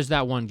 okay, so there's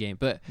that one game,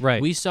 but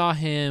Right. we saw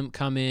him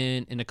come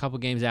in a couple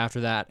games after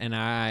that, and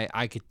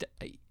I could,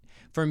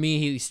 for me,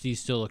 he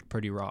still looked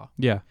pretty raw.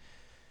 Yeah.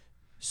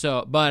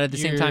 So, but at the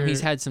same time, he's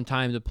You're- had some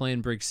time to play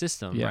in Briggs'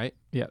 system, Yeah. right?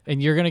 Yeah.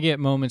 And you're going to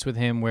get moments with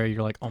him where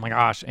you're like, oh my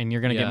gosh. And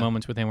you're going to Yeah. get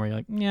moments with him where you're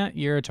like, yeah,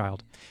 you're a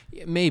child.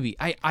 Yeah, maybe.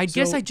 I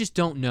guess So- I just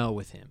don't know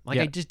with him. Like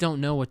Yeah. I just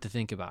don't know what to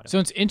think about him. So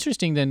it's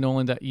interesting then,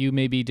 Nolan, that you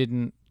maybe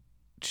didn't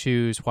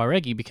choose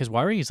Waregi because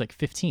Waregi's like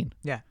 15.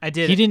 Yeah, I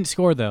did. He didn't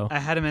score though. I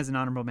had him as an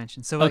honorable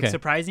mention. So like Okay.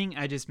 surprising,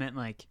 I just meant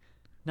like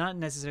not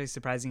necessarily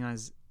surprising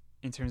as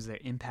in terms of their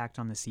impact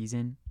on the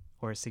season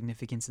or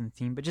significance in the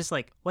team, but just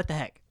like what the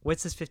heck?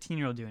 What's this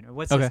 15-year-old doing? Or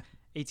what's this Okay.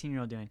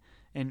 18-year-old doing?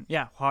 And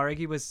yeah,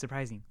 Waregi was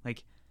surprising.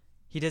 Like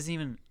he doesn't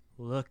even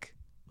look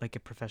like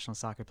a professional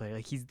soccer player.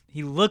 Like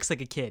he looks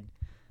like a kid.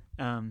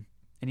 And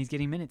he's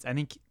getting minutes. I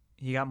think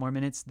he got more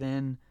minutes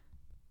than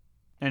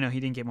I know he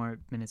didn't get more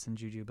minutes than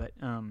Juju, but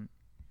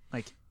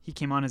like he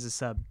came on as a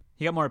sub.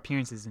 He got more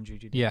appearances than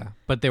Juju did. Yeah.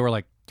 But they were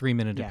like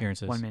 3-minute Yeah,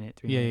 appearances. 1 minute,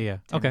 3 Yeah, minute, yeah, yeah.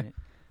 10 Okay. minute.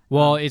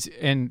 Well,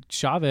 and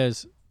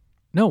Chavez.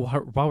 No,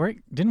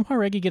 didn't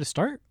Waregi get a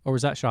start? Or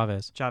was that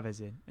Chavez? Chavez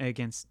did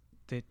against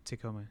the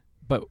Tacoma.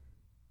 But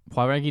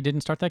Waregi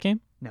didn't start that game?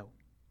 No.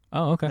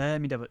 Oh, okay.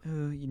 Let me double.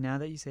 Now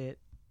that you say it,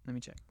 let me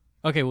check.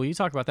 Okay, well, you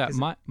talk about that.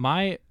 'Cause-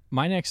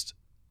 My next,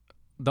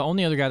 the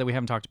only other guy that we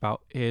haven't talked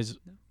about is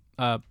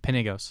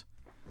Panagos.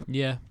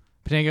 yeah.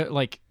 Panagos,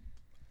 like,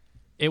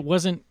 it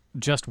wasn't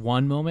just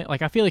one moment.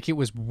 Like, I feel like it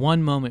was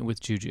one moment with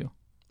Juju.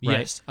 Right?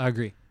 Yes, I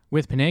agree.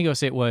 With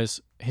Panagos, it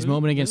was his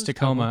moment it against was a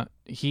couple.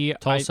 Tacoma.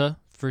 Tulsa,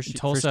 first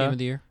Tulsa. game of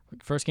the year.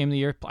 First game of the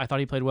year, I thought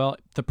he played well.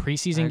 The I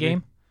preseason agree.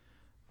 game,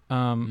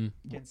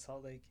 Against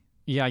Salt Lake.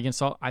 yeah, against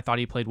Salt, I thought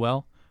he played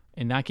well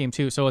in that game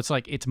too. So it's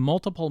like it's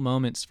multiple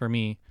moments for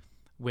me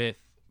with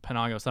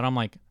Panagos that I'm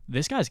like,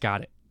 this guy's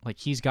got it. Like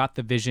he's got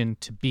the vision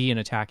to be an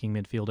attacking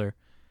midfielder.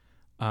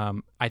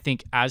 I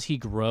think as he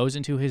grows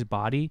into his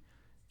body,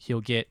 he'll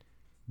get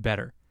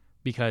better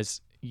because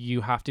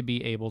you have to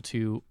be able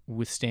to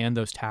withstand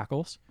those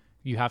tackles.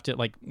 You have to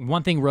like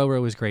one thing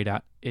Roro is great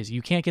at is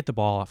you can't get the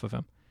ball off of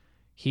him.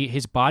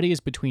 His body is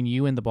between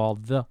you and the ball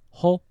the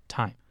whole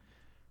time.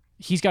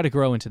 He's got to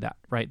grow into that,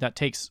 right? That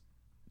takes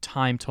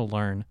time to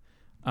learn.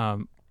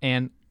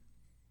 And,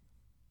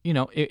 you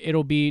know,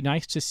 it'll be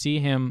nice to see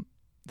him,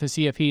 to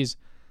see if he's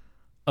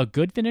a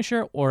good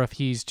finisher or if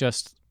he's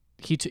just,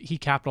 he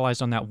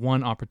capitalized on that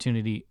one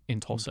opportunity in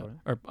Tulsa,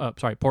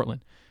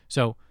 Portland.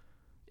 So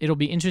it'll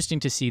be interesting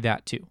to see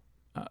that too.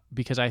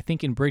 Because I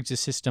think in Briggs'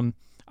 system,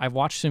 I've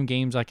watched some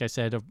games, like I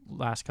said, of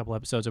last couple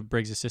episodes of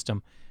Briggs'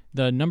 system.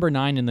 The number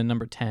 9 and the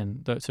number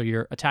 10, so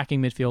your attacking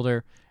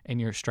midfielder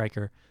and your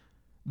striker,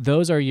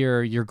 those are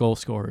your goal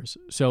scorers.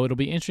 So it'll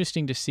be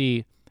interesting to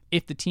see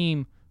if the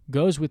team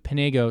goes with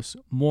Panagos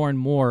more and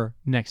more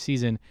next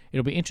season.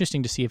 It'll be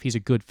interesting to see if he's a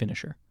good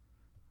finisher.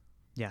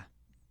 Yeah.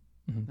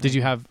 Mm-hmm. Did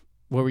you have,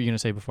 what were you going to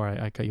say before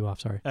I cut you off?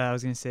 Sorry. I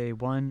was going to say,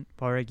 one,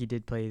 Waregi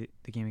did play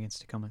the game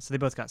against Tacoma. So they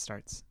both got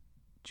starts,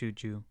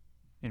 Juju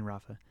and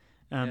Rafa.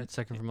 It's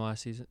second from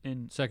last season.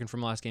 And Second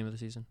from last game of the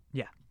season.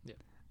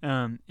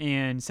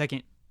 and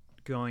second,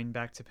 going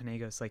back to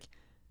Panagos, like,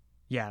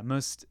 yeah,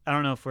 I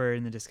don't know if we're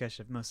in the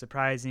discussion of most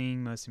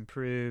surprising, most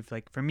improved.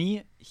 Like, for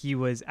me, he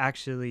was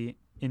actually,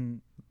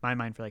 in my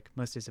mind, for, like,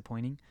 most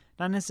disappointing.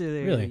 Not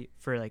necessarily Really?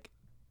 for, like,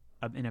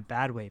 in a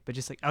bad way, but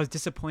just, like, I was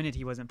disappointed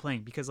he wasn't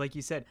playing because, like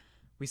you said,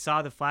 we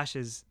saw the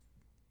flashes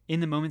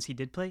in the moments he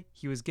did play.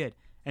 He was good.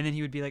 And then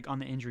he would be, like, on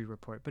the injury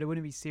report, but it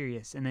wouldn't be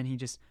serious. And then he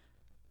just,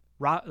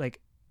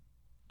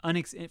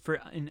 for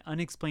an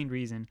unexplained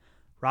reason,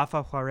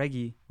 Rafa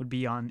Jauregui would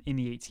be in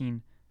the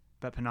 18,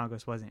 but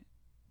Panagos wasn't.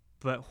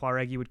 But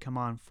Jauregui would come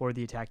on for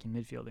the attacking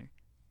midfielder.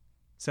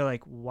 So,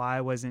 like,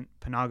 why wasn't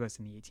Panagos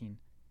in the 18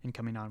 and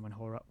coming on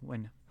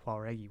when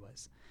Jauregui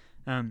was?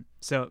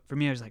 So for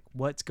me, I was like,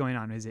 what's going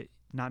on? Is it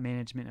not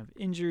management of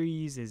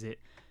injuries? Is it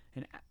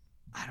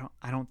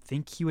I don't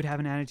think he would have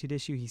an attitude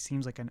issue. He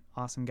seems like an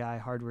awesome guy,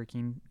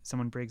 hardworking,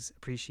 someone Briggs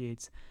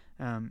appreciates.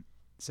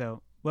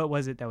 So what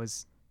was it that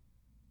was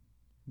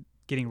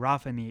getting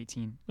Rafa in the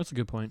 18 That's a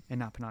good point. and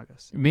not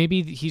Panagos?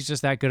 Maybe he's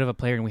just that good of a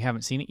player and we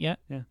haven't seen it yet.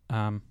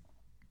 Yeah.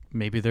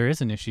 Maybe there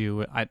is an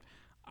issue.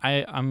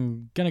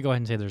 I'm gonna go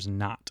ahead and say there's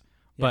not.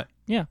 Yeah. But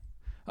yeah.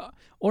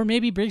 Or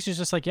maybe Briggs is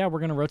just like, yeah, we're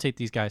gonna rotate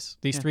these guys.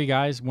 These Yeah. three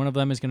guys. One of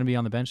them is gonna be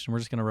on the bench, and we're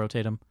just gonna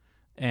rotate them.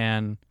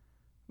 And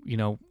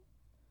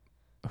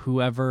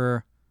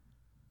whoever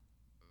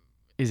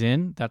is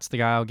in, that's the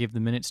guy I'll give the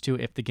minutes to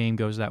if the game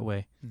goes that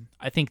way. Mm.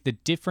 I think the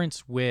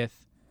difference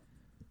with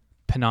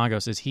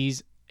Panagos is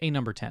he's a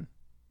number 10.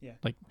 Yeah.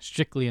 Like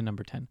strictly a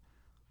number 10.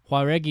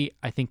 Jauregui,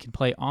 I think, can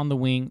play on the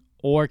wing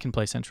or can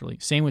play centrally.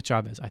 Same with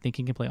Chavez. I think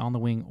he can play on the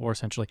wing or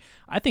centrally.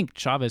 I think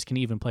Chavez can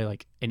even play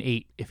like an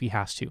 8 if he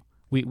has to.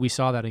 We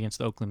saw that against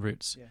the Oakland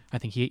Roots. Yeah. I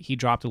think he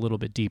dropped a little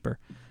bit deeper.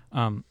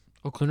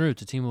 Oakland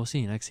Roots, a team we'll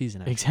see next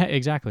season.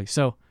 Exactly.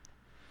 So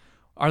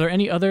are there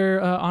any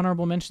other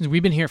honorable mentions?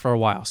 We've been here for a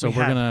while, so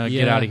we're going to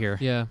get out of here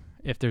Yeah.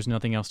 if there's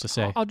nothing else to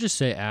say. I'll just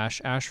say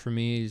Ash. Ash, for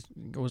me,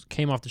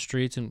 came off the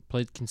streets and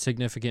played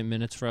significant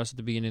minutes for us at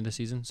the beginning of the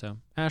season. So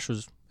Ash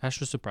was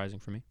surprising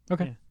for me.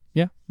 Okay.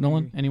 Yeah.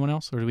 Nolan, agree. anyone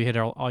else? Or do we hit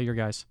all your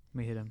guys?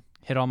 We hit him.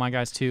 Hit all my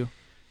guys too.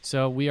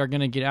 So we are going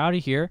to get out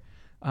of here.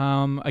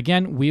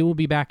 Again, we will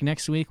be back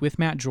next week with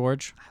Matt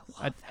George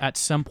at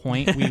some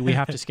point. We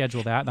have to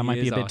schedule that. That He might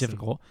be is a bit awesome.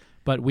 difficult,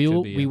 but we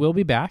will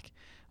be back.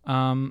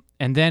 And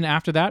then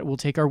after that, we'll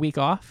take our week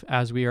off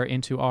as we are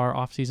into our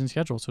off-season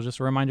schedule. So just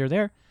a reminder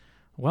there.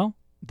 Well,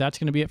 that's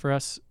going to be it for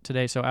us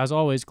today. So as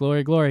always,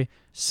 glory, glory,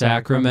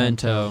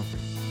 Sacramento.